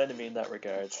own worst enemy in that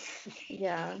regard.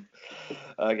 Yeah.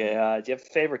 Okay. Do you have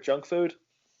a favorite junk food?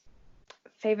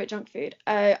 Favorite junk food?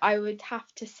 I would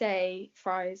have to say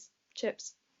fries,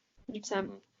 chips,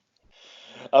 100%.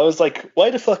 I was like,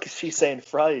 why the fuck is she saying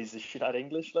fries? Is she not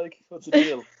English? Like, what's the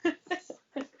deal?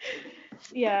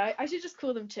 Yeah, I should just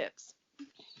call them chips.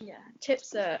 Yeah,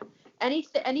 chips are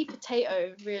any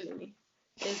potato really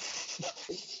is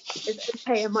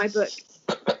okay in my book.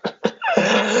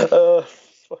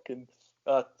 Fucking.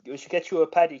 We should get you a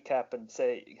paddy cap and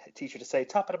teach you to say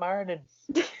top of the morning.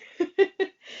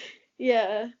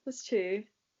 Yeah, that's true.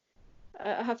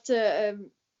 I have to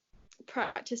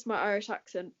practice my Irish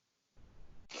accent.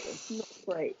 It's not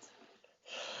great.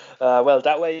 Well,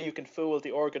 that way you can fool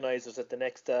the organisers at the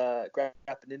next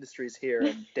Grappling Industries here,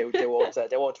 and they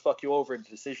won't fuck you over in the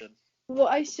decision.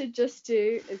 What I should just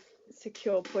do is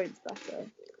secure points better.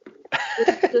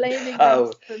 Blaming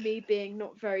them for me being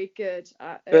not very good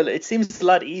at. Well, it seems a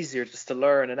lot easier just to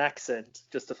learn an accent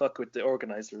just to fuck with the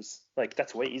organisers. Like,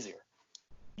 that's way easier.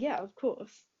 Yeah, of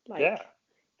course. Like, yeah.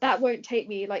 That won't take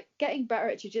me. Like, getting better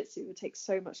at jiu-jitsu would take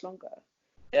so much longer.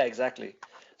 Yeah, exactly.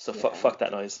 So fuck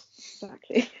that noise.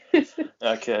 Exactly.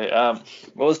 Okay.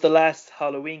 What was the last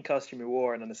Halloween costume you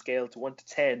wore, and on a scale to 1 to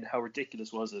 10, how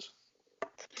ridiculous was it?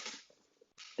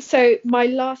 So my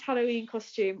last Halloween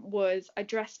costume was I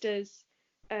dressed as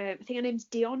I think her name's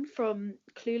Dion from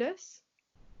Clueless,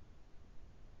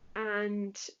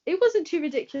 and it wasn't too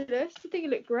ridiculous. I think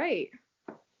it looked great,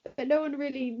 but no one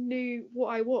really knew what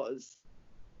I was.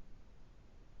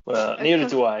 Well, neither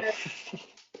do I.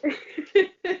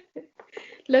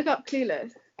 Look up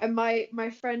Clueless. And my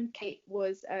friend Kate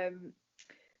was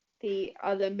the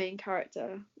other main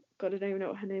character. God, I don't even know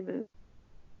what her name is.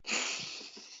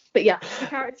 But yeah, the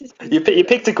characters. You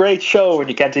picked a great show and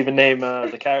you can't even name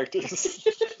the characters.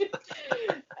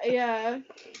 Yeah,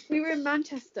 we were in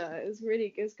Manchester. It was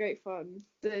great fun.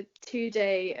 The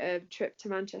 2-day trip to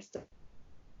Manchester,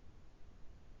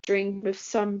 with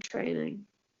some training.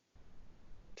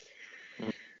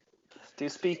 Do you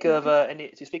speak any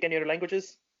other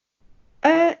languages?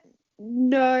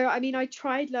 No. I mean, I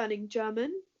tried learning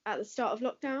German at the start of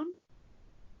lockdown.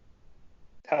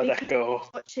 How'd that go?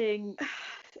 Watching,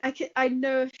 I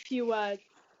know a few words,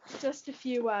 just a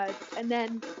few words, and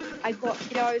then I got,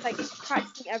 I was like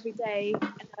practicing every day, and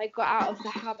then I got out of the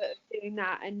habit of doing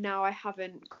that, and now I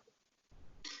haven't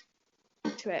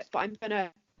to it. But I'm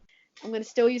gonna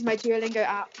still use my Duolingo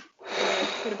app.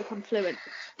 I'm gonna become fluent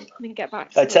and get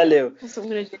back to I tell you, that's what I'm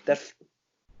gonna do.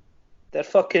 That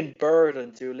fucking bird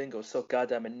on Duolingo is so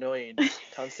goddamn annoying.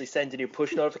 Constantly sending you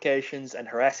push notifications and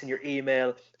harassing your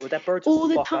email. Would that bird just all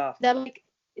the fuck time off? they're like,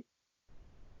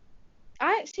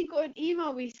 I actually got an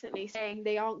email recently saying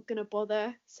they aren't gonna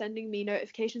bother sending me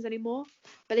notifications anymore,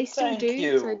 but they still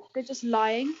do. So they're just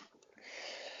lying.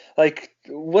 Like,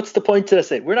 what's the point to this?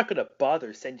 We're not gonna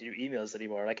bother sending you emails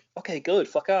anymore. Like, okay, good,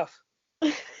 fuck off.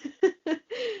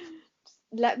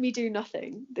 Let me do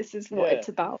nothing. This is what it's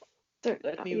about.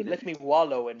 Let me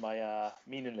wallow in my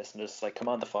meaninglessness. Like, come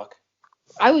on, the fuck.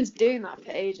 I was doing that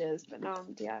for ages, but now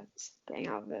I'm just getting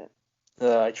out of it.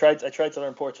 I tried to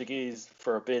learn Portuguese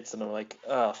for a bit, and I'm like,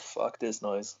 oh fuck this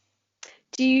noise.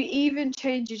 Do you even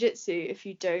train jiu-jitsu if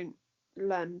you don't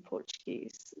learn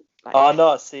Portuguese? Like, Oh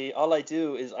no, see, all I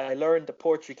do is I learn the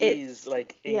Portuguese, it's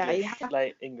like yeah, you English, have.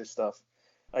 like English stuff.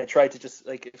 I try to just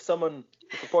like if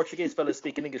a Portuguese fella is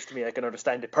speaking English to me, I can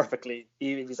understand it perfectly.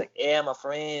 Even if he's like, "Yeah, my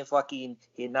friend, fucking,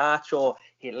 he nacho,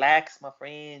 he lacks my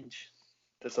French,"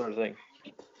 that sort of thing.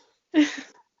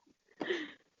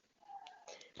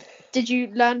 Did you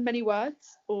learn many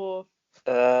words, or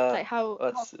like how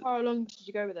Let's far along did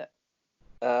you go with it?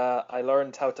 I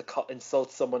learned how to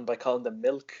insult someone by calling them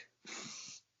milk.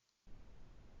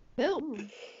 Milk.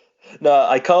 No,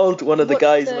 I called one of the What's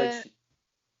guys the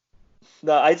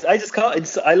No, I just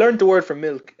called. I learned the word from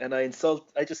milk, and I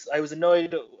was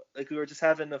annoyed. Like we were just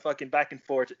having a fucking back and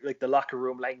forth, like the locker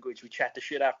room language. We chat the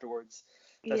shit afterwards.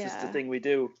 That's just the yeah? thing we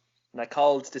do. And I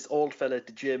called this old fella at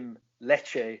the gym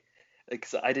leche. Like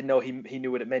so I didn't know he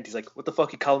knew what it meant. He's like, "What the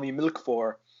fuck you call me milk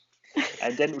for?"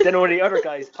 And then one of the other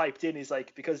guys piped in. He's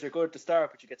like, "Because you're good at the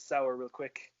start, but you get sour real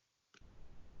quick."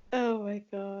 Oh my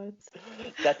god.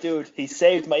 That dude, he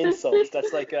saved my insult.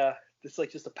 That's like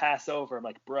just a pass over. I'm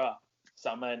like, bruh,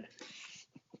 some man.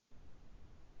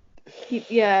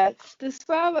 Yeah, the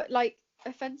swear like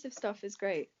offensive stuff is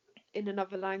great in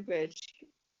another language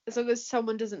as long as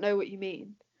someone doesn't know what you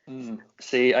mean.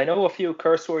 See, I know a few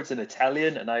curse words in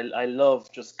Italian, and I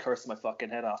love just cursing my fucking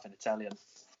head off in Italian.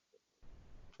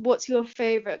 What's your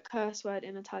favorite curse word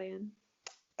in Italian?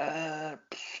 Uh,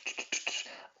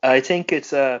 I think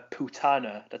it's a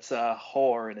putana. That's a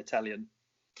whore in Italian.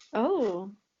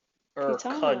 Oh, Or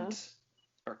putana. cunt.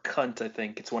 Or cunt, I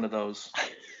think. It's one of those.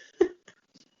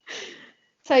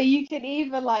 So you can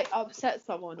either like upset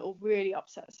someone or really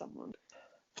upset someone.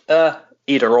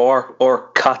 Either or.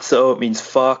 Or cazzo means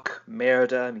fuck.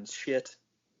 Merda means shit.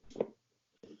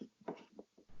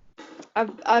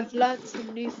 I've learned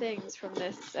some new things from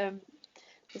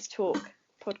this talk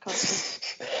podcast.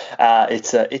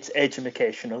 It's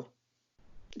educational.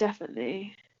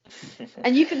 Definitely.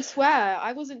 And you can swear.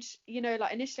 I wasn't,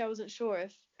 like initially I wasn't sure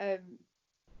if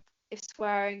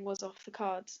swearing was off the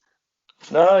cards.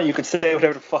 No, you can say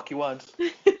whatever the fuck you want.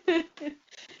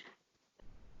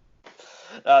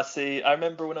 See, I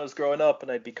remember when I was growing up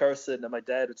and I'd be cursing and my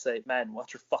dad would say, "Man,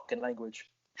 what's your fucking language?"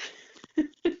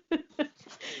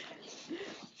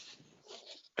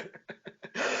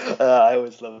 I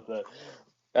always loved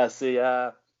that. See,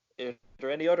 are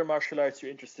there any other martial arts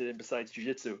you're interested in besides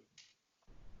jiu-jitsu?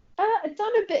 I've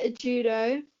done a bit of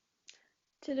judo.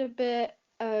 Did a bit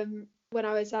when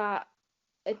I was at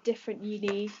a different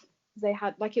uni. They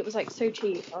had like it was like so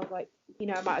cheap. I was like,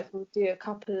 I might as well do a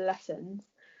couple of lessons.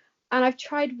 And I've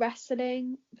tried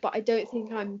wrestling, but I don't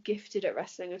think I'm gifted at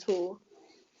wrestling at all.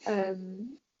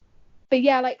 But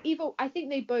yeah, like I think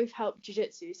they both help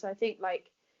jiu-jitsu. So I think like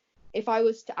if I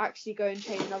was to actually go and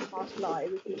train another martial art,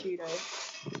 it would be judo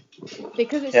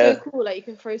because it's so Yeah, cool. Like you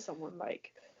can throw someone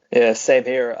like. yeah, same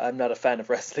here. I'm not a fan of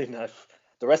wrestling.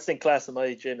 The wrestling class in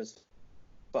my gym is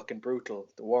fucking brutal.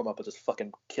 The warm-up will just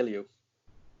fucking kill you.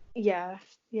 Yeah,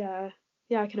 yeah,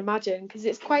 yeah. I can imagine because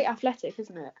it's quite athletic,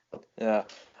 isn't it? Yeah.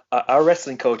 Our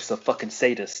wrestling coach is a fucking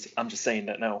sadist. I'm just saying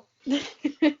that now.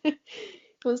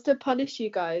 Wants to punish you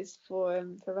guys for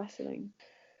wrestling.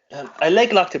 I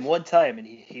leg locked him one time and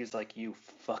he was like, "You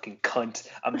fucking cunt.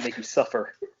 I'm gonna make you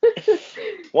suffer." He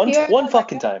won't One come back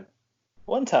fucking down. time.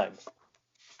 One time.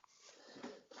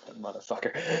 That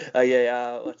motherfucker.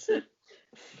 Yeah, what's it?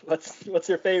 What's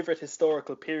your favorite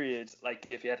historical period? Like,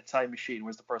 if you had a time machine,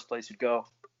 where's the first place you'd go?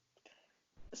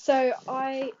 So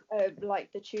I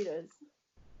like the Tudors.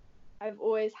 I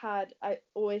always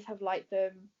have liked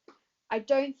them. I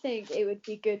don't think it would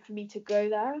be good for me to go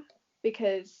there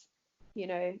because, you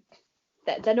know,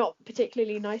 they're not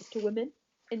particularly nice to women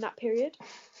in that period.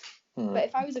 But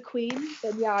if I was a queen,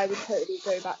 then yeah, I would totally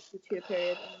go back to the Tudor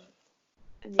period.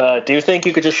 And yeah. Do you think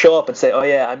you could just show up and say, "Oh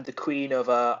yeah, I'm the queen of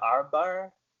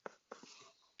Armbar"?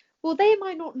 Well, they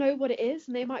might not know what it is,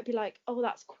 and they might be like, "Oh,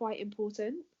 that's quite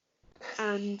important,"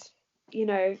 and you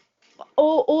know,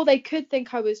 or they could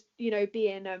think I was,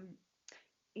 being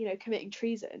committing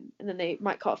treason, and then they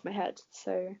might cut off my head.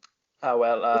 So Oh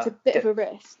well, it's a bit of a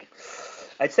risk.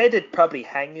 I'd say they'd probably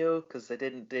hang you because they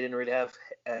didn't really have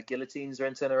guillotines or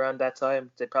anything around that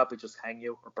time. They'd probably just hang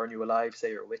you or burn you alive,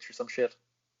 say you're a witch or some shit.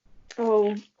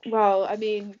 Oh well, I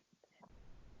mean,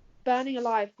 burning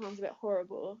alive sounds a bit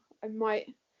horrible. I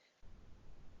might,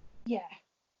 yeah,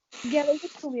 they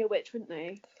would call me a witch, wouldn't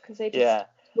they? Because they just Yeah.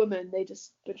 women, they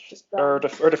just would just Or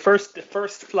burn. the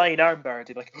first flying armbar,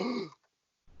 they'd be like,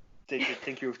 they'd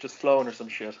think you've just flown or some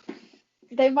shit.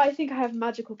 they might think I have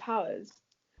magical powers.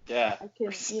 Yeah. I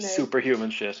can,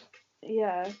 Superhuman shit.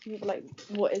 Yeah, like,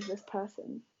 what is this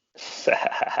person? Do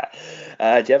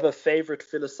you have a favorite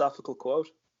philosophical quote?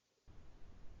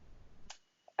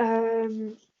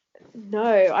 No,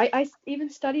 I even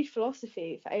studied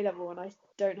philosophy for A level and I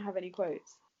don't have any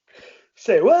quotes.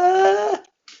 Say what?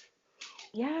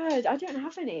 Yeah, I don't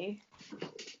have any.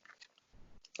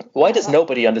 Why does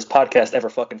nobody on this podcast ever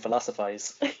fucking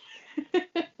philosophize?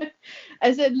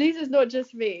 As at least it's not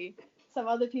just me. Some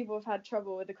other people have had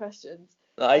trouble with the questions.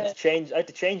 I had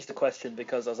to change the question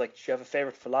because I was like, do you have a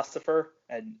favorite philosopher?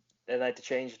 And then I had to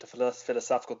change it to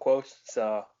philosophical quote.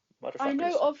 So, motherfuckers. I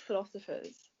know of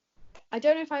philosophers. I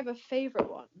don't know if I have a favorite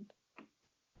one.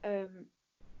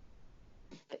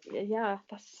 Yeah,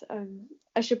 that's.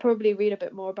 I should probably read a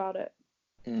bit more about it.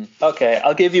 Okay,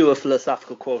 I'll give you a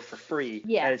philosophical quote for free.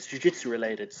 Yeah. And it's jiu-jitsu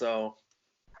related, so.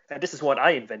 And this is one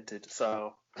I invented,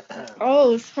 so.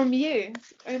 Oh, it's from you.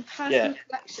 Own personal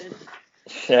collection.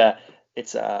 Yeah,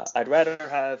 it's I'd rather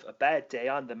have a bad day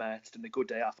on the mat than a good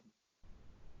day off them.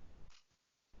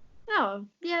 Oh,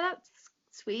 yeah, that's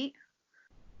sweet.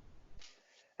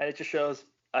 And it just shows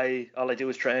all I do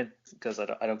is train because I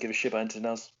don't give a shit about anything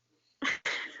else.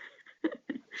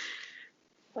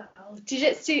 Well,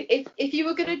 jiu-jitsu, if you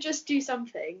were gonna just do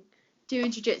something,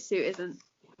 doing jiu-jitsu isn't,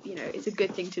 it's a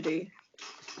good thing to do.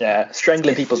 Yeah,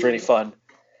 strangling people's really fun.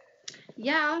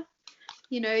 Yeah,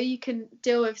 you can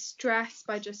deal with stress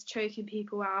by just choking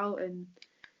people out and,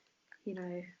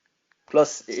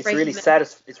 Plus, it's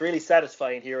really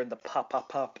satisfying hearing the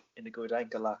pop in a good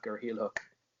ankle lock or heel hook.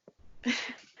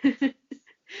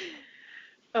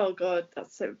 Oh God,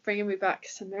 that's bringing me back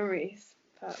some memories.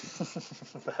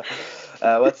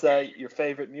 What's your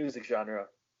favorite music genre?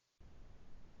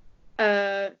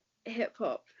 Hip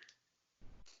hop.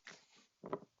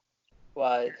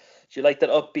 Why? Do you like that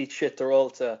upbeat shit to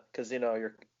roll to? Because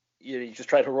you just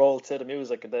try to roll to the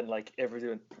music and then like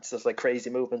it's just like crazy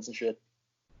movements and shit.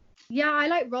 Yeah, I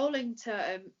like rolling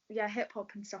to hip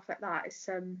hop and stuff like that. It's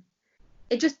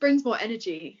it just brings more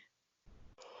energy.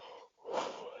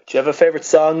 Do you have a favorite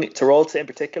song to roll to in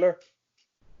particular?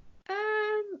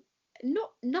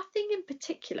 Nothing in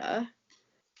particular.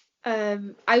 I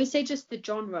would say just the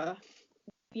genre.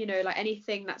 Like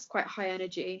anything that's quite high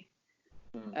energy.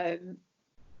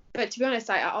 But to be honest,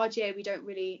 like at RGA we don't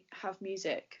really have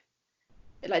music.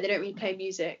 Like they don't really play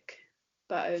music.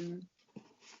 But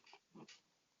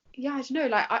yeah, I don't know.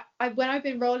 Like I when I've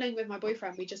been rolling with my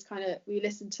boyfriend, we just we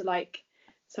listen to like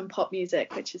some pop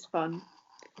music, which is fun.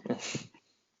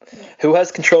 Who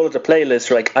has control of the playlist?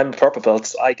 Like I'm a purple belt,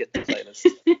 so I get the playlist.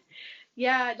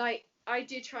 Yeah, like I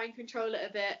do try and control it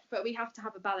a bit, but we have to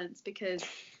have a balance because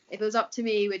if it was up to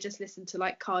me, we'd just listen to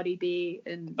like Cardi B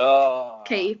and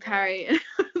Katy Perry.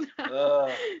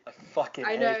 I fucking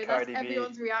hate Cardi B. That's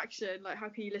everyone's reaction. Like, how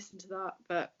can you listen to that?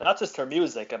 But not just her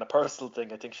music and a personal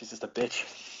thing. I think she's just a bitch.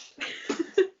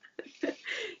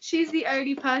 She's the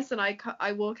only person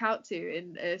I walk out to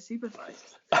in a Superfight.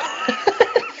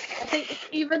 I think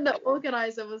even the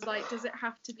organizer was like, "Does it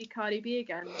have to be Cardi B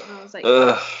again?" And I was like,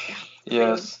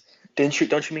 "Yes."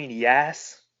 Don't you mean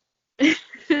yes? God.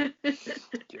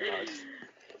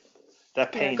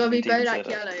 That pain. Got me Bodak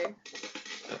Yellow.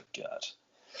 Oh God.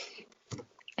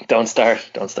 Don't start.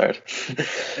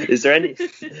 Is there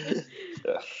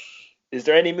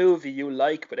any movie you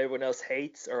like but everyone else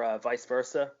hates, or vice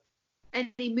versa?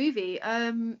 Any movie?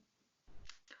 I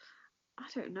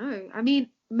don't know. I mean,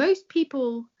 most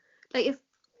people like if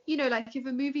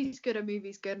a movie's good,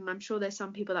 and I'm sure there's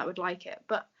some people that would like it.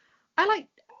 But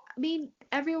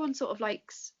everyone sort of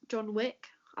likes John Wick.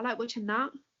 I like watching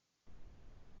that.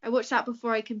 I watch that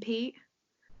before I compete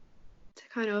to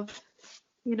kind of,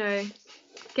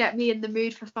 get me in the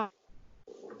mood for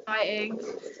fighting,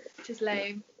 which is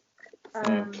lame.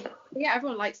 Yeah,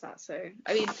 everyone likes that, so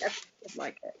I mean, everyone would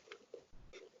like it.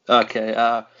 Okay,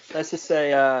 let's just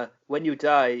say when you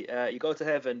die, you go to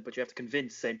heaven, but you have to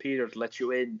convince St. Peter to let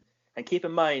you in. And keep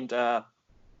in mind,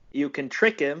 you can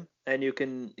trick him, and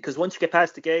because once you get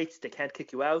past the gates, they can't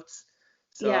kick you out.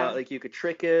 So, like, you could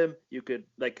trick him, you could,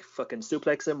 like, fucking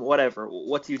suplex him, whatever.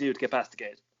 What do you do to get past the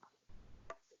gate?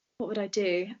 What would I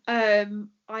do? I'd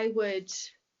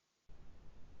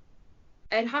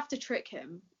have to trick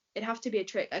him. It'd have to be a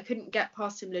trick. I couldn't get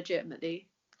past him legitimately.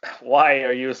 Why?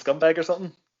 Are you a scumbag or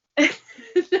something?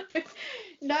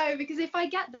 No, because if I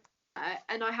get there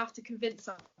and I have to convince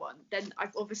someone, then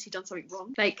I've obviously done something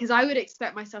wrong. Like, because I would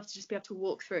expect myself to just be able to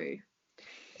walk through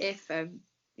if I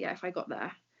got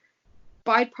there.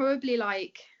 But I'd probably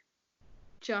I'd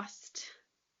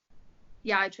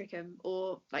trick him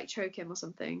or like choke him or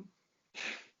something.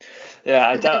 Yeah,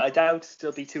 I doubt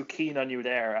they'll be too keen on you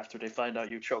there after they find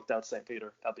out you choked out St.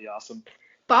 Peter. That'd be awesome.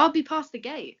 But I'll be past the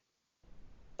gate.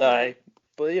 Aye,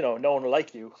 but no one will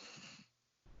like you.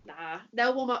 Nah,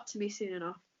 they'll warm up to me soon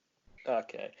enough.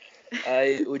 Okay.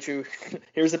 Would you?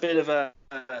 Here's a bit of a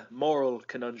moral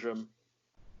conundrum.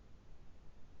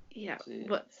 Yeah.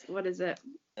 What is it?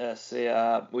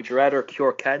 Would you rather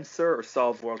cure cancer or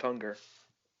solve world hunger?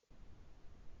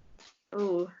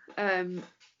 Oh, I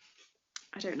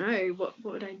don't know. What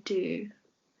would I do?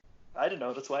 I don't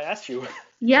know. That's why I asked you.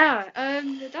 Yeah.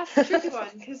 That's a tricky one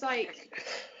because I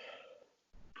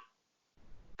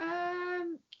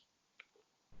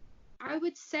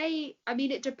would say, I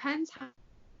mean, it depends how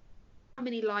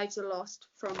many lives are lost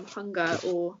from hunger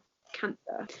or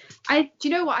cancer. Do you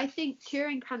know what? I think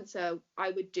curing cancer I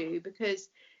would do because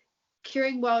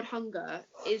curing world hunger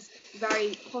is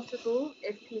very possible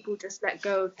if people just let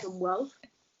go of some wealth.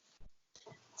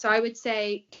 So I would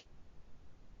say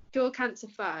cure cancer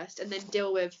first and then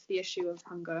deal with the issue of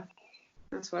hunger.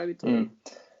 That's what I would do.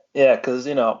 Yeah, because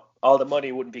all the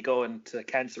money wouldn't be going to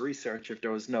cancer research if there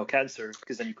was no cancer,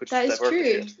 because then you could That is divert true.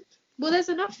 it. Well, there's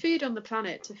enough food on the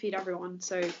planet to feed everyone,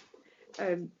 so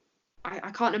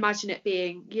I can't imagine it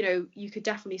being, you could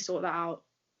definitely sort that out.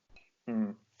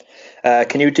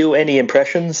 Can you do any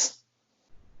impressions?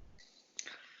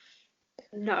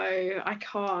 No, I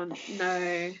can't.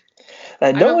 No.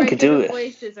 No one very can good do at it.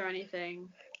 voices or anything.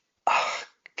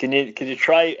 Can you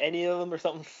try any of them or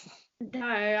something? No,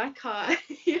 I can't.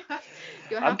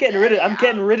 I'm getting rid of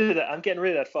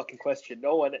that fucking question.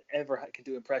 No one ever can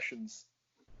do impressions.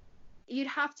 You'd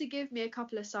have to give me a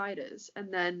couple of ciders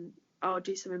and then I'll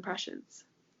do some impressions.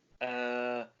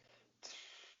 I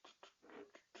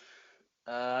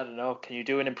don't know. Can you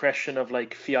do an impression of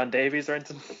like Fionn Davies or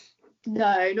anything?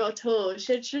 No, not at all.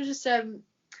 She'll just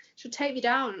she'll take me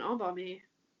down and armbar me.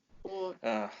 Or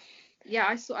yeah,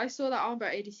 I saw that armbar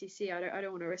at ADCC. I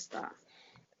don't want to risk that.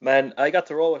 Man, I got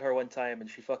to roll with her one time and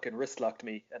she fucking wrist locked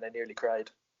me and I nearly cried.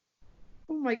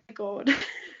 Oh my god.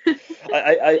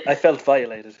 I felt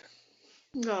violated.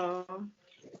 No.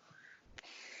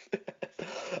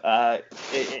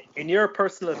 In your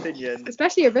personal opinion,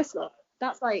 especially a wrist lock.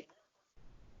 That's like.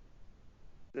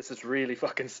 This is really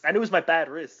fucking. And it was my bad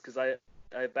wrist because I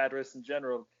have bad wrists in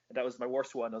general, and that was my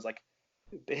worst one. I was like,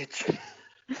 bitch.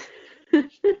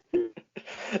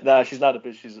 Nah, she's not a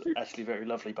bitch. She's actually very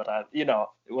lovely, but it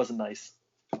wasn't nice.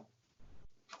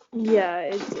 Yeah,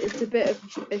 it's a bit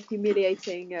of a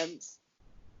humiliating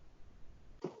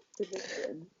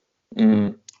position.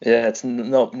 Yeah, it's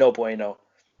no bueno.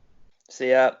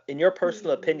 So in your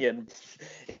personal opinion,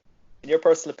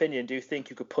 do you think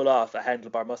you could pull off a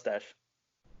handlebar mustache?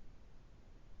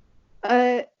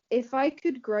 If I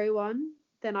could grow one,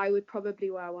 then I would probably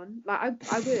wear one. Like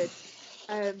I would.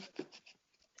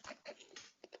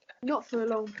 Not for a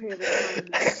long period of time,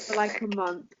 for like a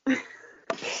month.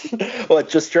 What,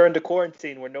 just during the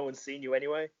quarantine where no one's seen you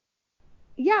anyway?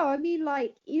 Yeah, I mean,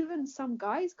 like, even some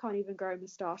guys can't even grow a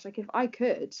moustache. Like, if I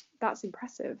could, that's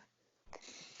impressive.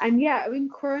 And yeah, in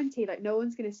quarantine, like, no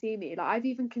one's gonna see me. Like, I've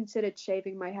even considered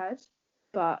shaving my head,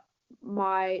 but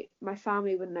my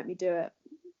family wouldn't let me do it.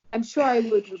 I'm sure I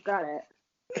would regret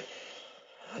it.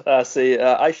 I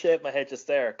shaved my head just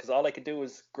there because all I could do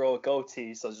was grow a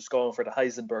goatee, so I was just going for the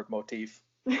Heisenberg motif.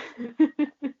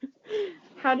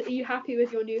 Are you happy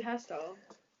with your new hairstyle?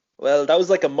 Well, that was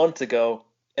like a month ago,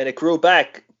 and it grew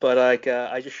back, but like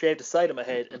I just shaved the side of my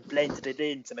head and blended it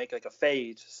in to make like a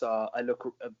fade, so I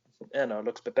look, it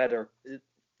looks a bit better.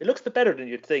 It looks a bit better than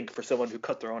you'd think for someone who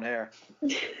cut their own hair.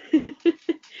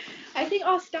 I think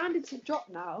our standards have dropped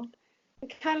now.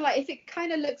 Kind of like, if it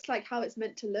kind of looks like how it's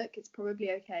meant to look, it's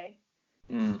probably okay.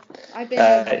 I've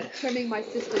been trimming my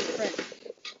sister's fringe.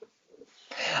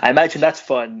 I imagine that's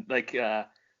fun. Like I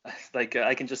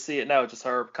can just see it now, just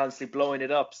her constantly blowing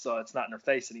it up, so it's not in her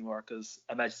face anymore. Because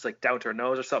I imagine it's like down to her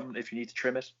nose or something if you need to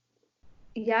trim it.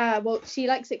 Yeah, well, she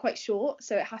likes it quite short,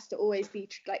 so it has to always be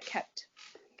like kept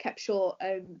short.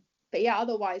 But yeah,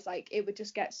 otherwise, like, it would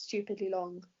just get stupidly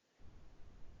long.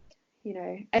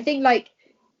 I think like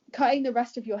cutting the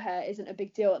rest of your hair isn't a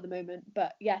big deal at the moment,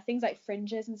 but yeah, things like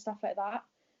fringes and stuff like that,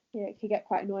 it could get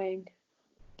quite annoying.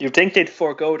 You'd think they'd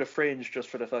forego the fringe just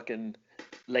for the fucking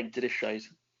length of this shite.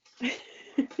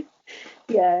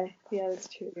 Yeah, that's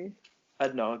true. I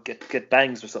don't know, get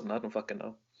bangs or something. I don't fucking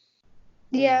know.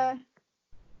 Yeah.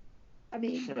 I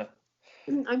mean,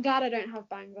 I'm glad I don't have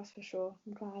bangs, that's for sure.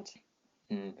 I'm glad.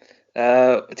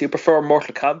 Do you prefer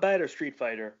Mortal Kombat or Street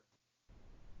Fighter?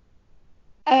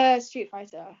 Street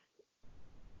Fighter.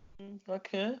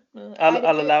 Okay, I had a I'll good,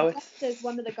 I allow it. went with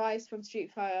one of the guys from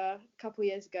Street Fighter a couple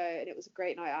years ago, and it was a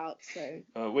great night out. So,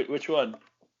 Which one?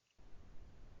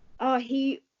 oh,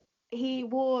 he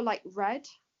wore like red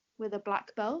with a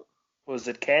black belt. Was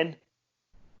it Ken?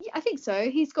 Yeah, I think so.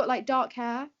 He's got like dark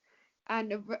hair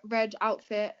and a red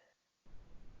outfit.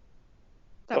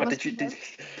 That What must be him.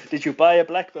 did you buy a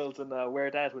black belt and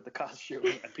wear that with the costume?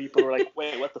 And people were like,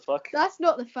 "Wait, what the fuck?" That's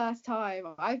not the first time.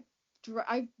 I've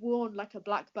worn like a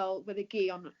black belt with a gi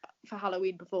on for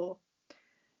Halloween before.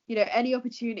 You know, any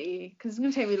opportunity, because it's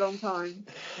gonna take me a long time.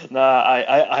 Nah,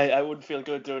 I wouldn't feel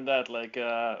good doing that. Like,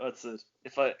 what's it?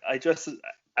 If I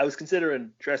was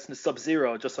considering dressing as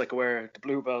Sub-Zero just so I could wear the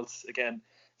blue belts again.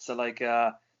 So like,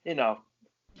 you know,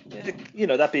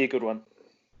 that'd be a good one.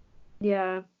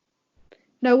 Yeah.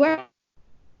 No, wearing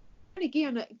a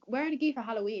gi for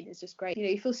Halloween is just great. You know,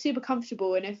 you feel super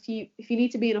comfortable, and if you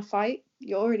need to be in a fight,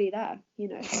 you're already there. You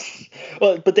know.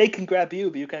 Well, but they can grab you,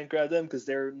 but you can't grab them because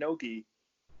they're no-gi.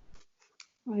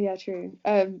 Oh yeah, true.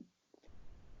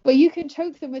 But you can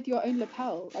choke them with your own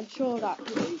lapel. I'm sure that,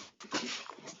 you know,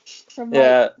 from like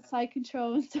Yeah, side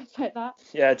control and stuff like that.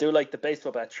 yeah, do like the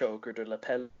baseball bat choke or the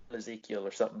lapel Ezekiel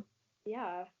or something.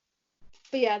 Yeah.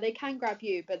 But yeah, they can grab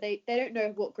you, but they don't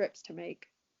know what grips to make.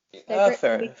 Their grips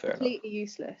Fair will be enough. completely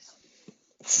useless.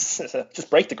 Just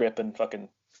break the grip and fucking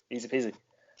easy peasy.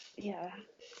 Yeah.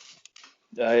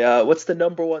 What's the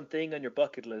number one thing on your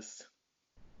bucket list?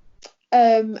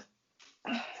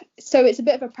 So it's a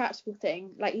bit of a practical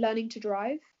thing, like learning to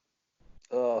drive.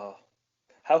 Oh,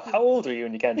 how old are you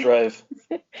when you can't drive?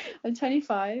 I'm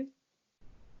 25,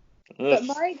 but Ugh.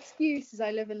 my excuse is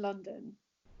I live in London.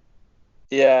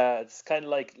 Yeah, it's kind of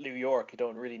like New York. You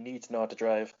don't really need to know how to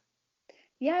drive.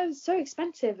 Yeah, it's so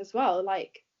expensive as well.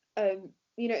 Like,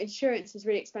 you know, insurance is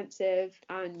really expensive,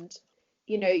 and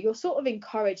you know, you're sort of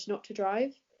encouraged not to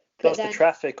drive. But Plus, the then,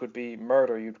 traffic would be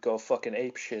murder. You'd go fucking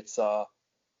ape shit, so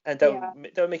and yeah,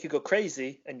 that would make you go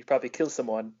crazy, and you probably kill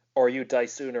someone, or you die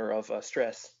sooner of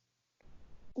stress.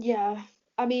 yeah.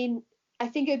 I mean, I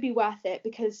think it'd be worth it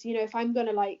because, you know, if I'm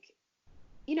gonna like,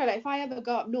 you know, like if I ever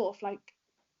go up north, like,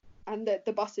 and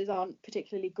the buses aren't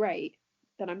particularly great,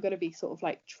 then I'm gonna be sort of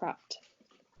like trapped.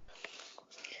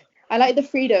 I like the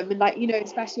freedom and like, you know,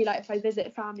 especially like if I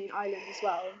visit family in Ireland as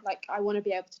well, like I want to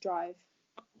be able to drive.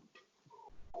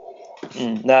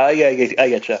 No, I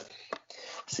get you.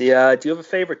 See, do you have a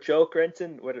favorite joke,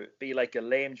 Renton? Whether it be like a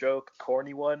lame joke, a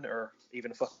corny one, or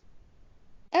even a fucking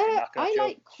knockout I joke?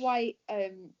 like quite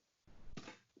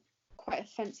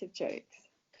offensive jokes.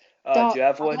 Do Dark. you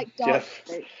have I one? like dark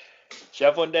jokes. Do you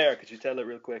have one there? Could you tell it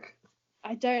real quick?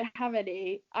 I don't have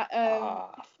any. I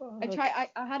Fuck. try.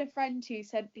 I had a friend who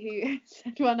said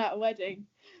said one at a wedding,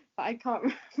 but I can't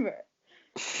remember it.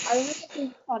 I remember it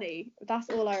being funny. That's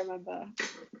all I remember. Do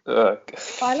But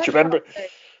I you like remember? dark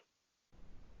jokes.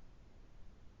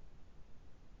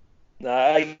 Nah,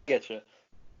 I get you.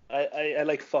 I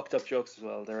like fucked up jokes as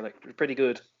well. They're like pretty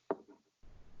good.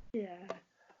 Yeah.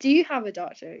 Do you have a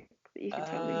dark joke that you can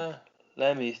tell me?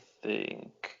 Let me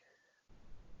think.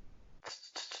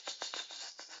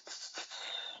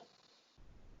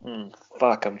 Hmm,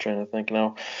 fuck, I'm trying to think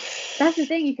now. That's the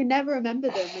thing. You can never remember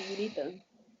them when you need them.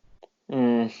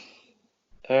 Hmm.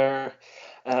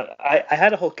 I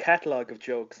had a whole catalog of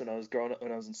jokes when I was growing up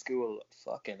when I was in school.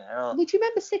 Fucking hell. Would you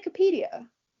remember Wikipedia?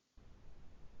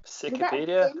 Was that a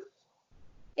Wikipedia? thing?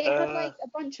 It had like a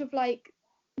bunch of like,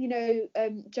 you know,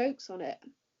 jokes on it.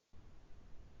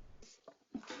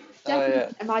 Definitely Yeah.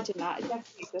 couldn't imagine that. It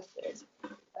definitely existed.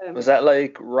 Was that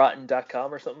like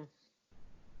rotten.com or something?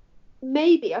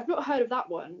 Maybe I've not heard of that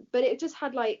one, but it just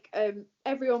had like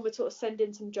everyone would sort of send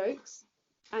in some jokes,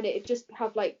 and it just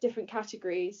have like different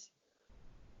categories.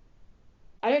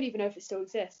 I don't even know if it still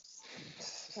exists.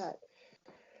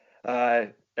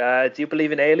 Do you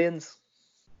believe in aliens?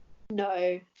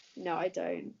 No, no, I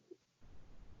don't.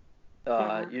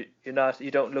 Uh-huh.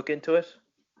 You don't look into it?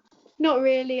 Not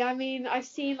really. I mean, I've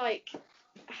seen like,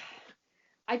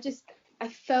 I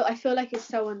feel like it's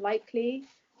so unlikely.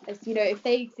 As you know, if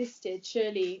they existed,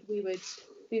 surely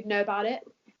we'd know about it,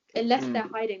 unless they're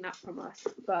hiding that from us.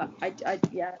 But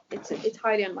yeah, it's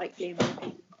highly unlikely in my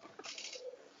opinion.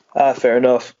 Fair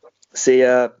enough. See,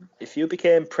 if you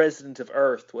became president of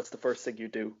Earth, what's the first thing you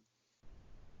do?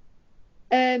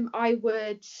 I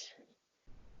would.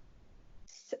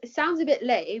 It sounds a bit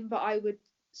lame, but I would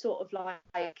sort of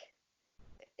like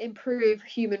improve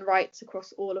human rights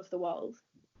across all of the world.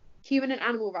 Human and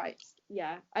animal rights.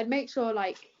 Yeah, I'd make sure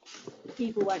like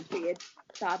people weren't treated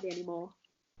badly anymore.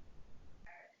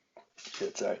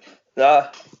 Shit, sorry.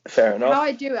 Fair enough. How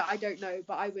I do it, I don't know,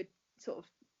 but I would sort of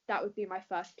that would be my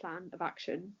first plan of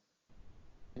action.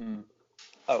 Hmm.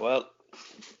 Oh well,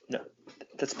 no,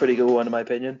 that's a pretty good one in my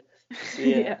opinion. So,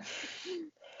 yeah, Yeah.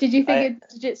 Did you think I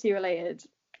it's jiu-jitsu related?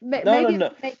 no, no, Maybe if no.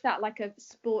 we make that like a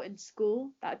sport in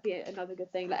school, that'd be another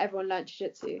good thing. Like everyone learned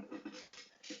jiu-jitsu.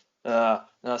 No,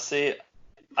 see,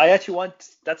 I actually want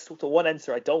that's the one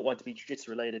answer I don't want to be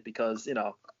jiu-jitsu related because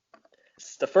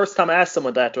it's the first time I asked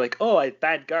someone that they're like, oh, I had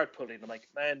bad guard pulling. I'm like,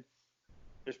 man,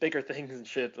 there's bigger things and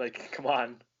shit. Like, come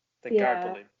on, than guard Yeah.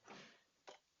 pulling.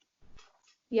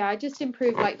 Yeah, I just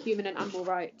improve like human and animal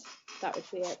rights. That would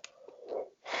be it.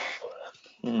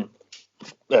 Hmm.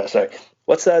 Sorry.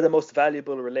 What's the most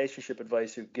valuable relationship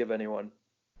advice you give anyone?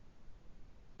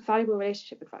 Valuable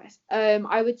relationship advice.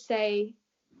 I would say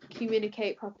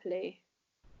communicate properly.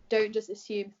 Don't just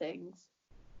assume things.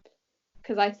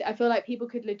 Because I feel like people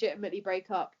could legitimately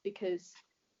break up because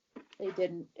they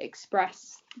didn't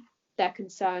express their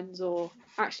concerns or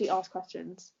actually ask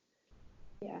questions.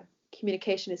 Yeah,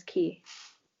 communication is key.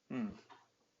 Hmm.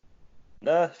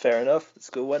 Nah, fair enough. That's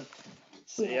a good one.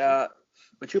 So, Yeah.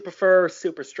 would you prefer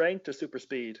super strength or super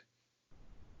speed?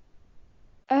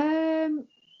 Um,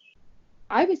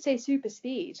 I would say super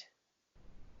speed.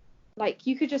 Like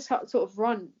you could just sort of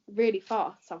run really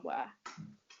fast somewhere.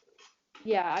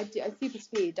 Yeah, I do. Super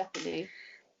speed definitely.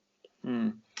 Hmm.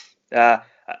 Yeah,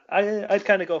 I'd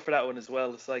kind of go for that one as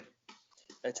well. It's like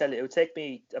I tell you, it would take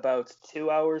me about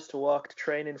 2 hours to walk to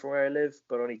training from where I live,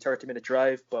 but only 30-minute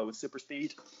drive. But with super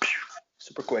speed,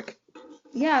 super quick.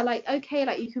 Yeah, like okay,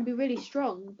 like you can be really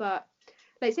strong, but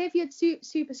like say if you had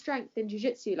super strength in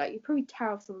jiu-jitsu, like you'd probably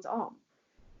tear off someone's arm.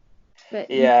 But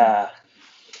you can Yeah,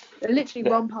 literally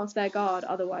yeah, run past their guard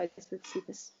otherwise with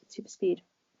super speed.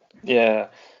 yeah.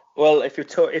 Well, if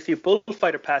you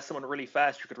bullfighter past someone really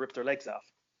fast, you could rip their legs off.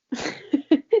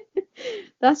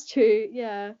 That's true,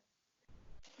 yeah.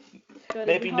 God,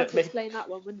 it'd be Maybe no, hard to explain that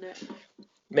one, wouldn't it?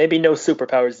 maybe no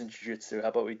superpowers in jiu-jitsu. How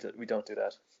about we don't do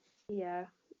that? Yeah,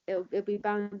 it'll be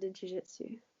banned in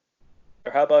jiu-jitsu.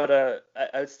 Or how about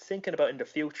I was thinking about in the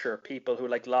future people who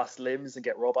like lost limbs and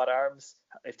get robot arms.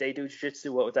 If they do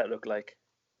jiu-jitsu, what would that look like?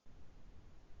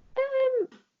 Um,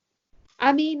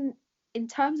 I mean, in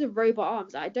terms of robot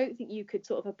arms, I don't think you could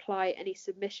sort of apply any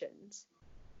submissions,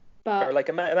 Or but like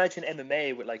imagine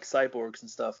MMA with like cyborgs and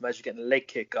stuff. Imagine getting a leg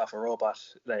kick off a robot.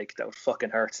 Like that would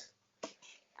fucking hurt.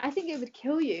 I think it would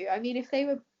kill you. I mean, if they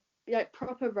were like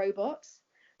proper robots,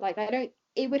 like I don't.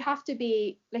 It would have to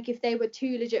be like if they were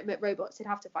two legitimate robots, they'd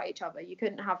have to fight each other. You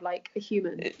couldn't have like a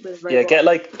human with a Yeah, robot.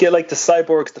 get like the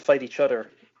cyborgs to fight each other,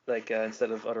 like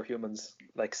instead of other humans,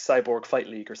 like Cyborg Fight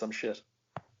League or some shit.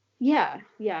 Yeah,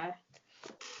 yeah.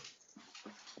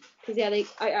 Because yeah,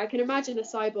 I can imagine a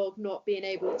cyborg not being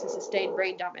able to sustain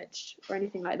brain damage or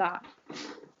anything like that.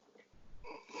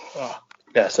 Oh,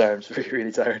 yeah, sorry, I'm really,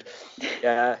 really tired.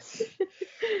 Yeah,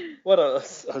 what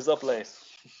else? I was up late.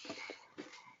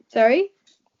 Sorry,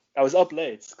 I was up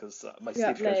late because my you're sleep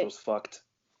up schedule late. was fucked.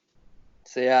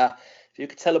 So yeah, if you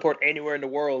could teleport anywhere in the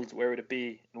world, where would it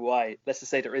be and why? Let's just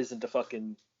say there isn't a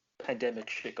fucking pandemic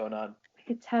shit going on. I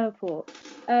could teleport.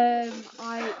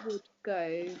 I would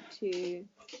go to.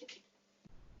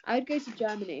 I would go to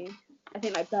Germany. I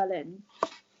think like Berlin.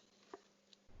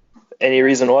 Any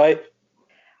reason why?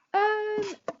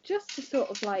 Just to sort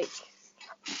of like,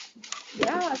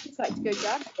 yeah, I'd just like to go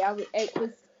Germany. It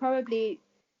was probably,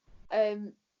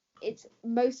 it's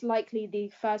most likely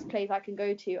the first place I can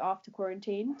go to after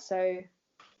quarantine. So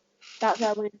that's where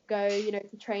I wanted to go,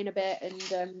 to train a bit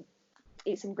and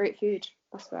eat some great food.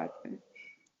 That's where I'd go.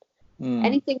 Hmm.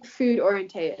 Anything food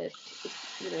orientated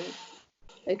is,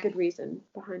 a good reason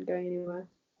behind going anywhere.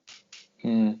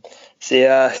 Hmm.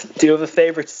 So do you have a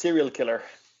favorite serial killer?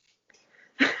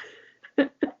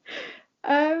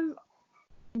 um,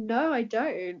 no, I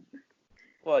don't.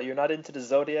 Well, you're not into the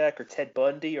Zodiac or Ted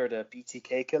Bundy or the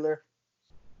BTK killer?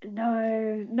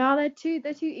 No, they're too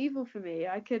evil for me.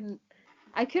 I couldn't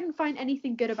find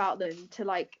anything good about them to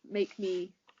like make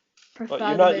me Well, prefer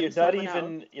them over someone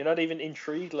else. you're not even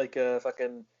intrigued like a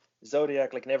fucking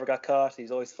Zodiac like never got caught.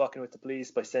 He's always fucking with the police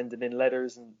by sending in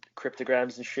letters and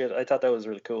cryptograms and shit. I thought that was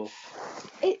really cool.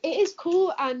 It is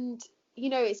cool and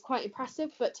it's quite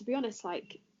impressive, but to be honest,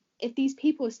 like if these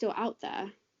people are still out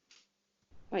there,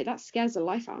 like that scares the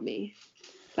life out of me.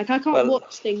 Like I can't Well,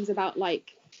 watch things about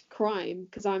like crime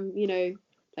because I'm,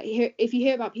 like if you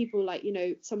hear about people like,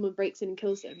 someone breaks in and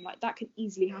kills them, like that could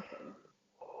easily happen.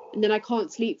 And then I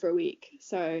can't sleep for a week.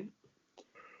 So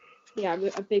yeah, I'm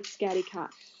a big scaredy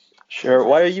cat. sure.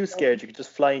 Why are you scared? You could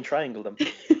just fly and triangle them.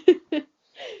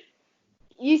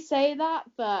 You say that,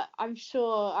 but I'm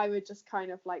sure I would just kind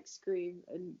of like scream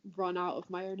and run out of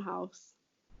my own house.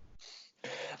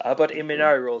 But in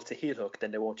Minari rolls to heel hook, then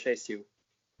they won't chase you.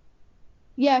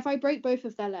 Yeah, if I break both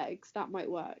of their legs, that might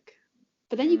work.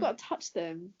 But then you've Mm. got to touch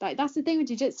them. Like, that's the thing with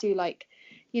jiu-jitsu. Like,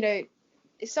 you know,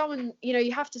 if someone,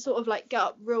 you have to sort of like get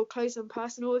up real close and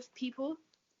personal with people.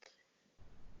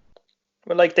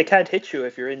 Well, like they can't hit you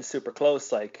if you're in super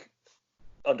close, like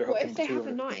What if underhooking they have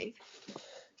a between. knife?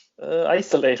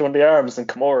 Isolate one of the arms and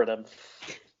Kimura them.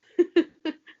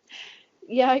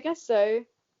 Yeah, I guess so.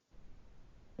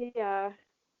 Yeah.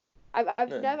 I've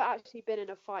Yeah. never actually been in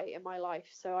a fight in my life,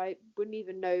 so I wouldn't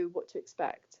even know what to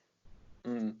expect.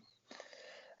 Mm.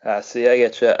 See, I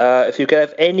get you. If you could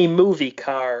have any movie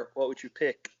car, what would you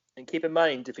pick? And keep in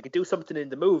mind, if it can do something in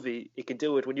the movie, it can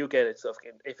do it when you get it. So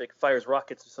if it fires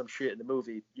rockets or some shit in the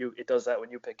movie, it does that when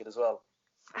you pick it as well.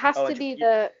 It has Oh, to and be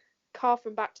the car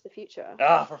from Back to the Future.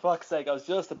 for fuck's sake, I was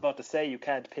just about to say you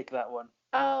can't pick that one.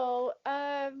 Oh,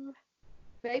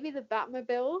 maybe the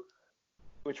Batmobile,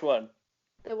 Which one?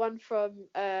 the one from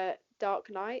Dark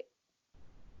Knight.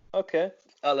 Okay,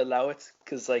 I'll allow it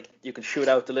because like you can shoot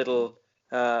out the little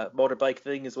motorbike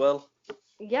thing as well.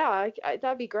 Yeah,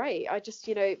 that'd be great. I just,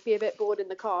 be a bit bored in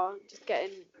the car, just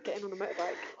get in on a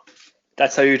motorbike.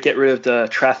 That's how you'd get rid of the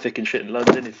traffic and shit in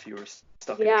London if you were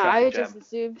stuck in a Yeah, I traffic would jam. just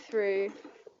zoom through,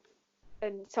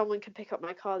 and someone can pick up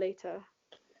my car later.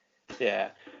 Yeah.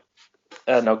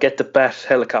 I don't know, get the Bat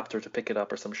helicopter to pick it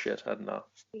up or some shit. I don't know.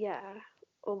 Yeah,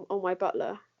 or my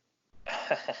butler.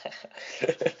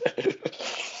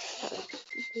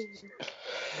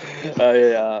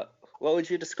 What would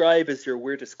you describe as your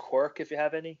weirdest quirk if you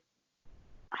have any?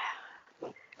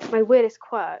 My weirdest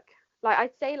quirk. Like,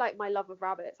 I'd say like my love of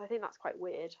rabbits. I think that's quite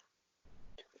weird.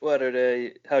 What are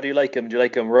they? How do you like them? Do you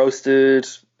like them roasted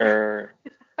or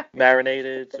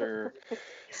marinated or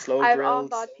slow I've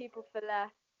grilled? armbarred people for less,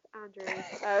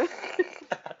 Andrew.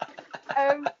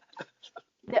 Um,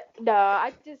 no,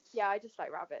 I just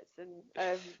like rabbits,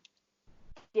 and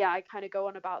yeah, I kind of go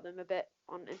on about them a bit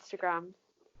on Instagram.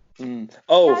 Mm. Yeah, I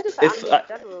Oh, just like if animals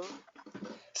in general.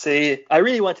 see, I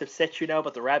really want to upset you now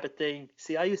about the rabbit thing.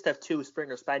 See, I used to have two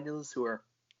Springer Spaniels who are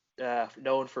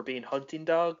known for being hunting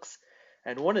dogs,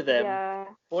 and Yeah.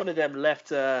 one of them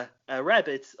left a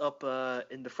rabbit up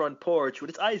in the front porch with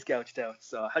its eyes gouged out.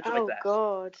 So how'd you like Oh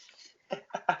God.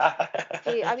 that?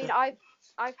 See, I mean,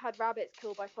 I've had rabbits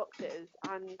killed by foxes,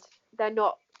 and they're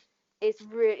not. It's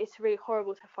really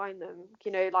horrible to find them.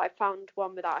 Like I found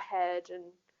one without a head, and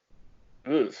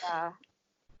Oof. yeah,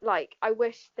 like I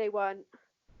wish they weren't.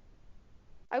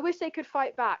 I wish they could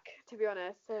fight back, to be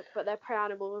honest. But they're prey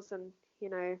animals, and you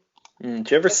know. Do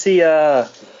you ever see the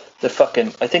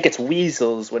fucking? I think it's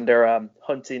weasels when they're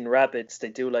hunting rabbits. They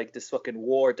do like this fucking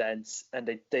war dance,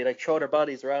 and they like throw their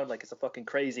bodies around like it's a fucking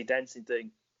crazy dancing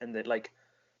thing, and they like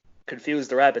confuse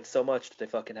the rabbits so much that they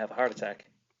fucking have a heart attack.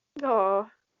 Oh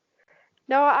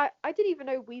no, I didn't even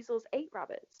know weasels ate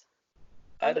rabbits.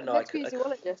 I I'm don't know. meant to be a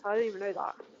zoologist. I didn't even know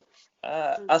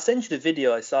that. I'll send you the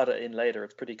video. I saw that in later.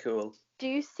 It's pretty cool. Do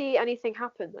you see anything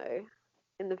happen though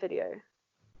in the video?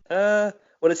 Uh,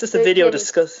 well, it's just a Don't see video any.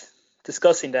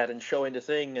 discussing that and showing the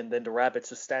thing, and then the rabbits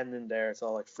just standing there. It's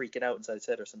all like freaking out inside its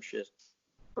head or some shit.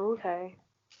 Okay.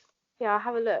 Yeah, I'll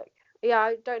have a look. Yeah,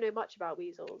 I don't know much about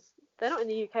weasels. They're not in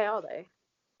the UK, are they?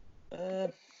 Uh,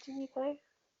 In the UK?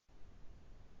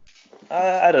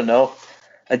 I don't know.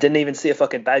 I didn't even see a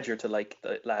fucking badger till like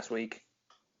last week.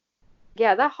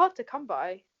 Yeah, they're hard to come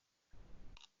by.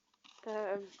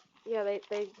 Yeah, they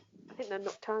I think they're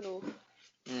nocturnal.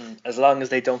 As long as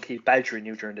they don't keep badgering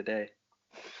you during the day.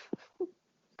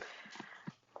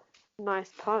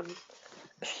 Nice pun.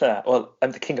 Well,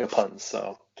 I'm the king of puns,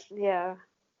 so. Yeah,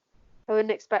 I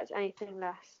wouldn't expect anything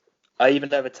less. I even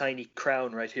have a tiny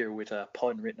crown right here with a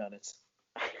pun written on it.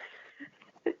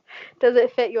 Does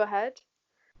it fit your head?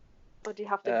 Or do you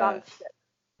have to balance it?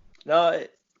 No,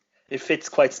 it fits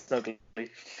quite snugly.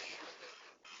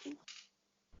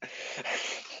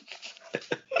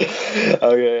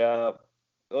 Okay,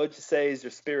 what would you say is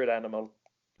your spirit animal?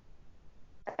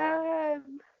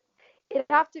 It'd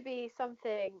have to be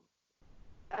something.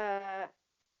 I'd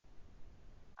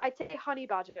say honey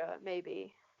badger,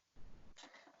 maybe.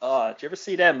 Oh, do you ever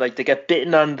see them? Like they get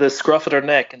bitten on the scruff of their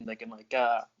neck and they can like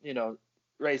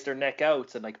raise their neck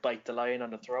out and like bite the lion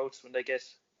on the throat when they get.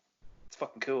 It's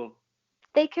fucking cool.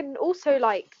 They can also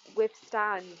like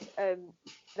withstand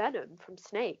venom from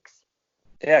snakes.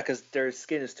 Yeah, because their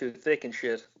skin is too thick and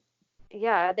shit.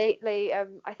 Yeah, they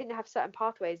I think they have certain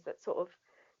pathways that sort of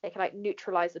they can like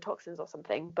neutralize the toxins or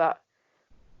something. But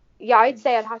yeah, I'd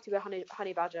say I'd have to be a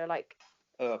honey badger. Like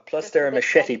Plus just they're a a bit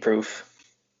machete proof.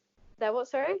 They're what?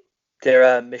 Sorry.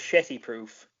 They're machete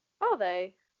proof. Are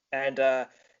they? And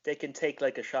they can take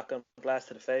like a shotgun blast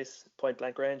to the face, point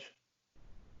blank range.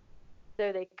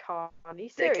 No, they can't. Are you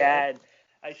They serious? can.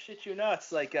 I shit you not.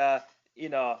 It's like you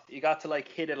know, you got to like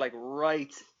hit it like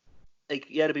right. Like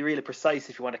you had to be really precise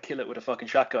if you want to kill it with a fucking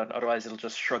shotgun. Otherwise, it'll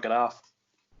just shrug it off.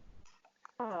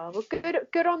 Oh, well,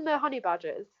 good on the honey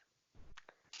badgers.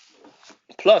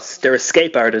 Plus, they're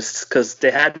escape artists because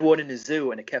they had one in the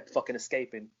zoo and it kept fucking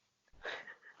escaping.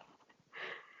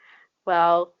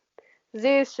 Well,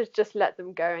 zoos should just let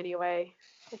them go anyway.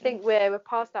 I think we're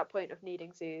past that point of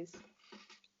needing zoos.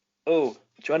 Oh, do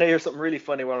you want to hear something really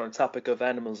funny while we're on the topic of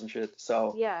animals and shit?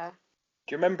 So, Yeah. do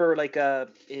you remember like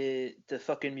the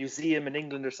fucking museum in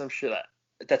England or some shit?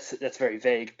 That's very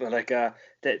vague, but like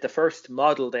the first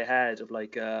model they had of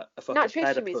like a fucking Natural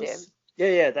History platypus. Museum.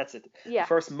 Yeah, that's it. Yeah.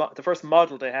 The first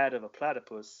model they had of a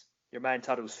platypus, your man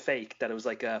thought it was fake, that it was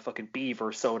like a fucking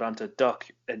beaver sewed onto a duck,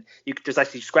 and there's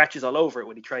actually scratches all over it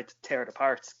when he tried to tear it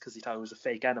apart because he thought it was a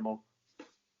fake animal.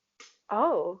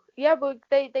 Oh, yeah, well,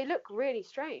 they look really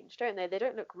strange, don't they? They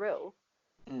don't look real.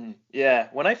 Yeah,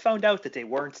 when I found out that they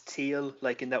weren't teal,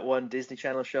 like in that one Disney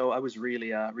Channel show, I was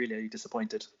really, really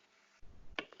disappointed.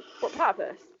 What,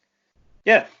 platypus?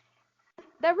 Yeah.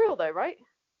 They're real though, right?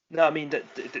 No, I mean,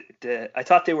 I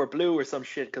thought they were blue or some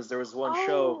shit because there was one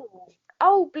show.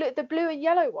 Oh, the blue and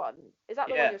yellow one. Is that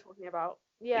the one Yeah. you're talking about?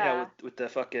 Yeah, Yeah. with the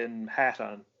fucking hat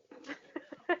on.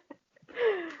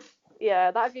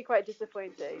 Yeah, that'd be quite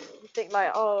disappointing. You think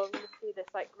like, oh, I'm gonna see this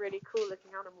like really cool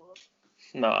looking animal.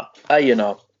 No, you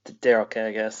know, they're okay,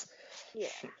 I guess.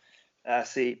 Yeah.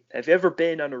 See, have you ever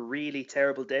been on a really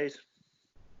terrible date?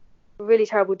 A really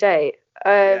terrible date.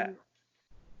 Yeah.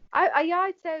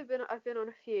 I'd say I've been on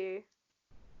a few.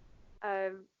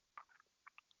 I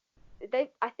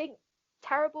think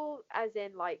terrible as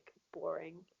in like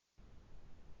boring.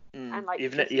 And like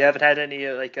You haven't had any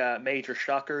like major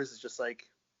shockers? It's just like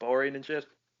boring and shit.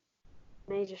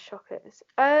 Major shockers.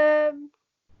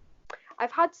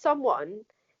 I've had someone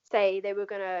say they were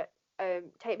gonna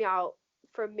take me out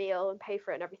for a meal and pay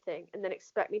for it and everything, and then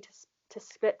expect me to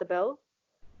split the bill.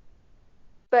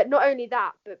 But not only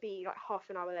that, but be like half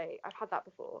an hour late. I've had that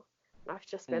before, and I've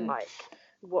just been like,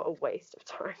 what a waste of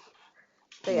time.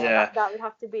 So yeah. That would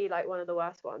have to be like one of the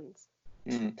worst ones.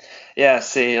 Yeah,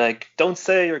 see, like, don't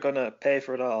say you're gonna pay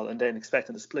for it all and then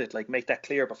expecting to split. Like, make that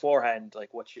clear beforehand,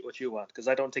 like what you want, because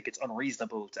I don't think it's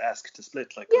unreasonable to ask to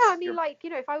split. Like, yeah, I mean, like, you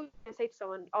know, if I was gonna say to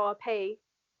someone, "Oh, I'll pay,"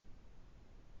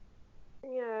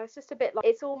 yeah, it's just a bit like,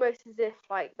 it's almost as if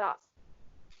like that's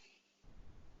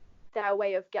their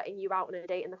way of getting you out on a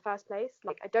date in the first place.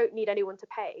 Like, I don't need anyone to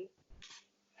pay.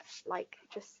 Like,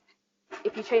 just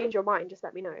if you change your mind, just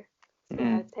let me know. So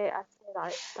yeah, I'd say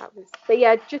that was. But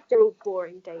yeah, just real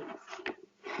boring dates.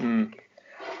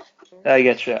 I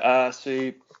get you.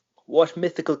 So, what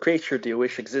mythical creature do you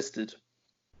wish existed?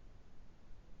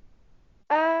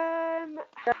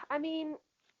 I mean,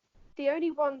 the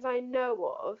only ones I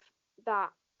know of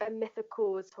that are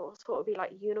mythical would sort of be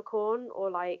like unicorn or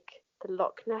like the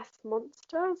Loch Ness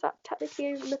monster. Is that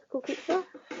technically a mythical creature?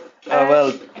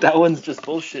 Well, that one's just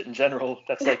bullshit in general.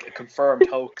 That's like a confirmed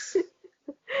hoax.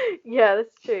 Yeah,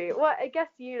 that's true. Well, I guess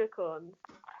unicorns.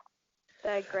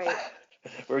 They're great.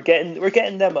 We're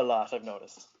getting them a lot, I've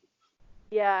noticed.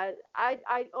 Yeah, I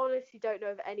honestly don't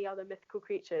know of any other mythical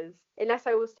creatures. Unless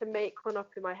I was to make one up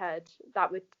in my head,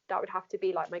 that would have to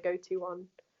be like my go-to one.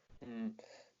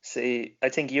 See, I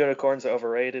think unicorns are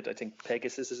overrated. I think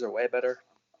Pegasuses are way better.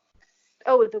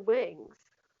 Oh, with the wings.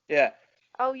 Yeah.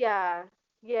 Oh yeah,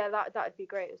 that'd be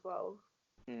great as well.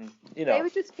 You know. They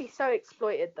would just be so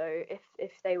exploited though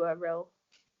if they were real.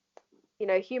 You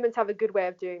know, humans have a good way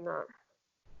of doing that.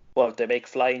 Well, they make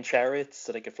flying chariots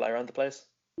so they can fly around the place.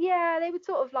 Yeah, they would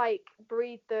sort of like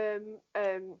breed them,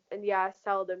 and yeah,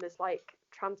 sell them as like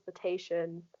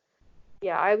transportation.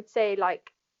 Yeah, I would say like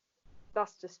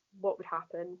that's just what would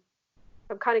happen.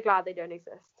 I'm kind of glad they don't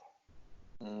exist.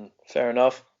 Fair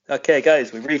enough. Okay,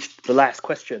 guys, we've reached the last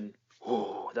question.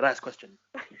 Ooh, the last question.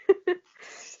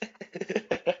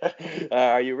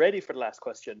 Are you ready for the last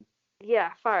question?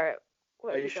 Yeah, fire it.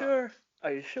 Are you sure?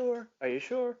 Are you sure? Are you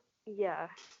sure? Yeah.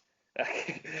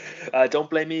 Don't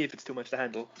blame me if it's too much to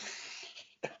handle.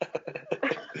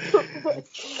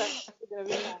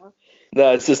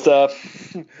 No, it's just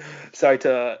sorry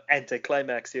to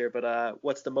anticlimax here, but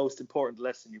what's the most important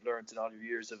lesson you've learned in all your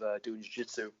years of doing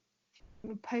jiu-jitsu?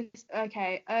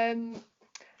 Okay.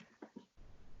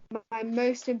 My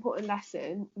most important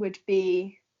lesson would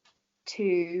be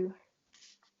to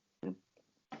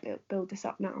build this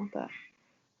up now, but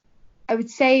I would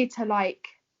say to like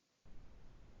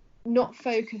not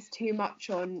focus too much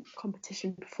on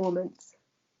competition performance,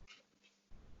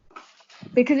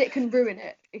 because it can ruin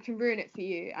it. It can ruin it for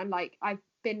you, and like I've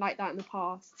been like that in the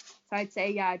past. So I'd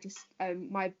say just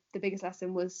the biggest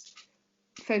lesson was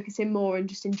focusing more on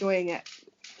just enjoying it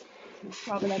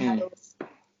rather than medals.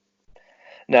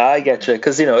 No, I get you,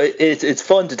 because it's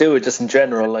fun to do it just in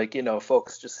general, like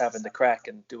folks just having the crack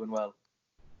and doing well.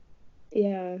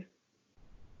 Yeah.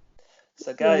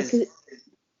 So guys,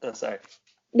 oh sorry.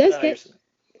 No,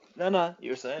 No, you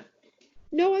were saying.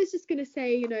 No, I was just gonna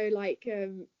say, like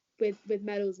with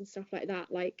medals and stuff like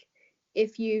that, like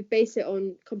if you base it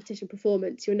on competition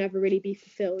performance, you'll never really be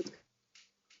fulfilled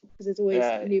because there's always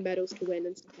new medals to win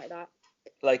and stuff like that.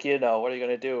 Like what are you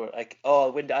gonna do? Like, oh,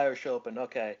 I'll win the Irish Open,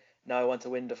 okay. Now I want to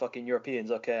win the fucking Europeans,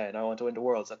 okay. Now I want to win the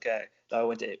Worlds, okay. Now I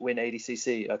want to win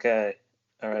ADCC, okay.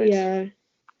 All right. Yeah.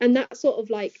 And that sort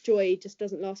of like joy just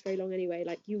doesn't last very long anyway.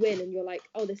 Like you win and you're like,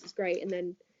 oh, this is great, and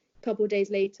then a couple of days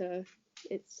later,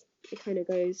 it kind of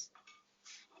goes.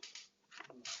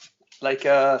 Like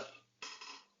no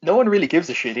one really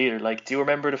gives a shit either. Like, do you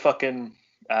remember the fucking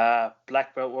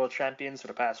black belt world champions for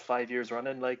the past 5 years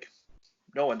running? Like,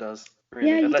 no one does really.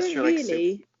 Yeah, unless don't you're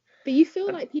really. like but you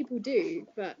feel like people do,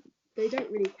 but they don't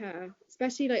really care.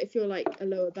 Especially like if you're like a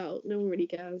lower belt, no one really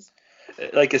cares.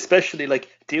 Like, especially like,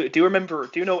 do you remember?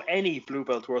 Do you know any blue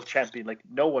belt world champion? Like,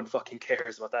 no one fucking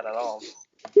cares about that at all.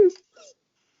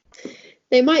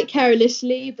 They might care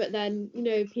initially, but then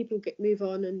people move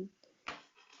on and.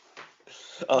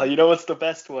 Oh, you know what's the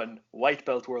best one? White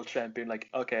belt world champion. Like,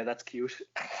 okay, that's cute.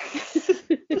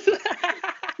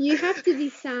 You have to be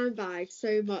sandbagged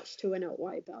so much to win at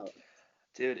white belt.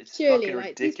 Dude, it's surely fucking like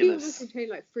ridiculous. these people must have trained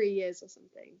like 3 years or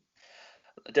something.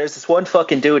 There's this one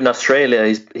fucking dude in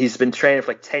Australia. He's been training for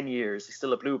like 10 years. He's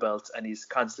still a blue belt and he's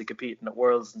constantly competing at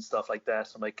worlds and stuff like that.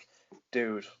 I'm like,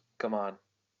 dude, come on.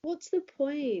 What's the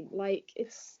point? Like,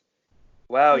 it's.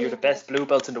 Wow, you're the best blue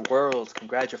belt in the world.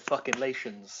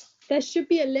 Congratulations. There should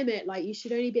be a limit. Like, you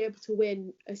should only be able to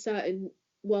win a certain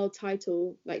world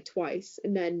title like twice,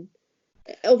 and then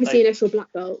obviously an actual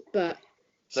black belt. But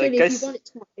surely, if you won it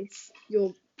twice,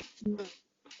 you're.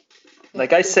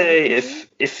 Like I say,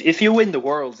 if you win the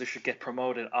worlds, you should get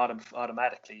promoted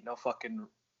automatically. No fucking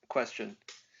question.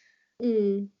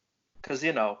 Because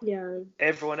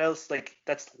everyone else, like,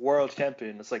 that's world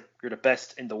champion. It's like you're the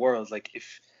best in the world. Like,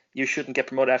 if you shouldn't get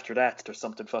promoted after that, there's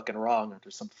something fucking wrong, or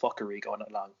there's some fuckery going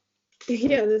along.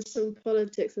 Yeah, there's some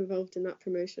politics involved in that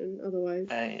promotion. Otherwise,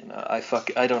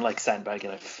 I don't like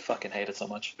sandbagging. I fucking hate it so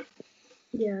much.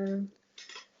 Yeah.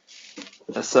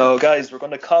 So guys, we're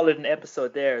going to call it an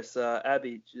episode there. So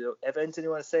Abby, do you have anything you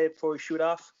want to say before we shoot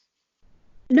off?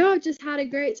 No, I've just had a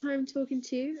great time talking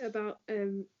to you about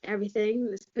everything.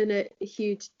 It's been a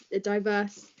huge,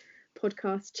 diverse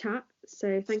podcast chat.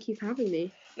 So thank you for having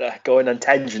me. Going on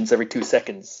tangents every 2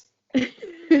 seconds. I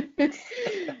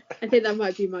think that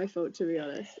might be my fault, to be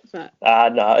honest. But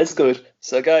no, it's good.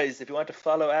 So guys, if you want to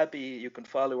follow Abby, you can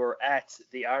follow her at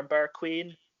the Armbar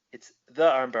Queen. It's the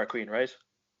Armbar Queen, right?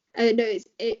 No,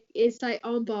 it's like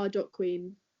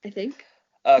armbar.queen, I think.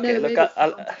 Okay, no, look,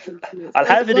 I'll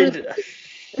have it in.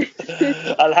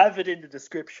 I'll have it in the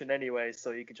description anyway,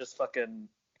 so you can just fucking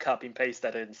copy and paste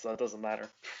that in, so it doesn't matter.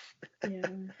 Yeah,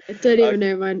 I don't even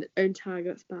know my own tag.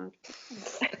 That's bad.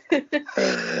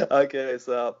 Okay,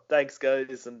 so thanks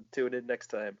guys, and tune in next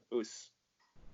time. Oos.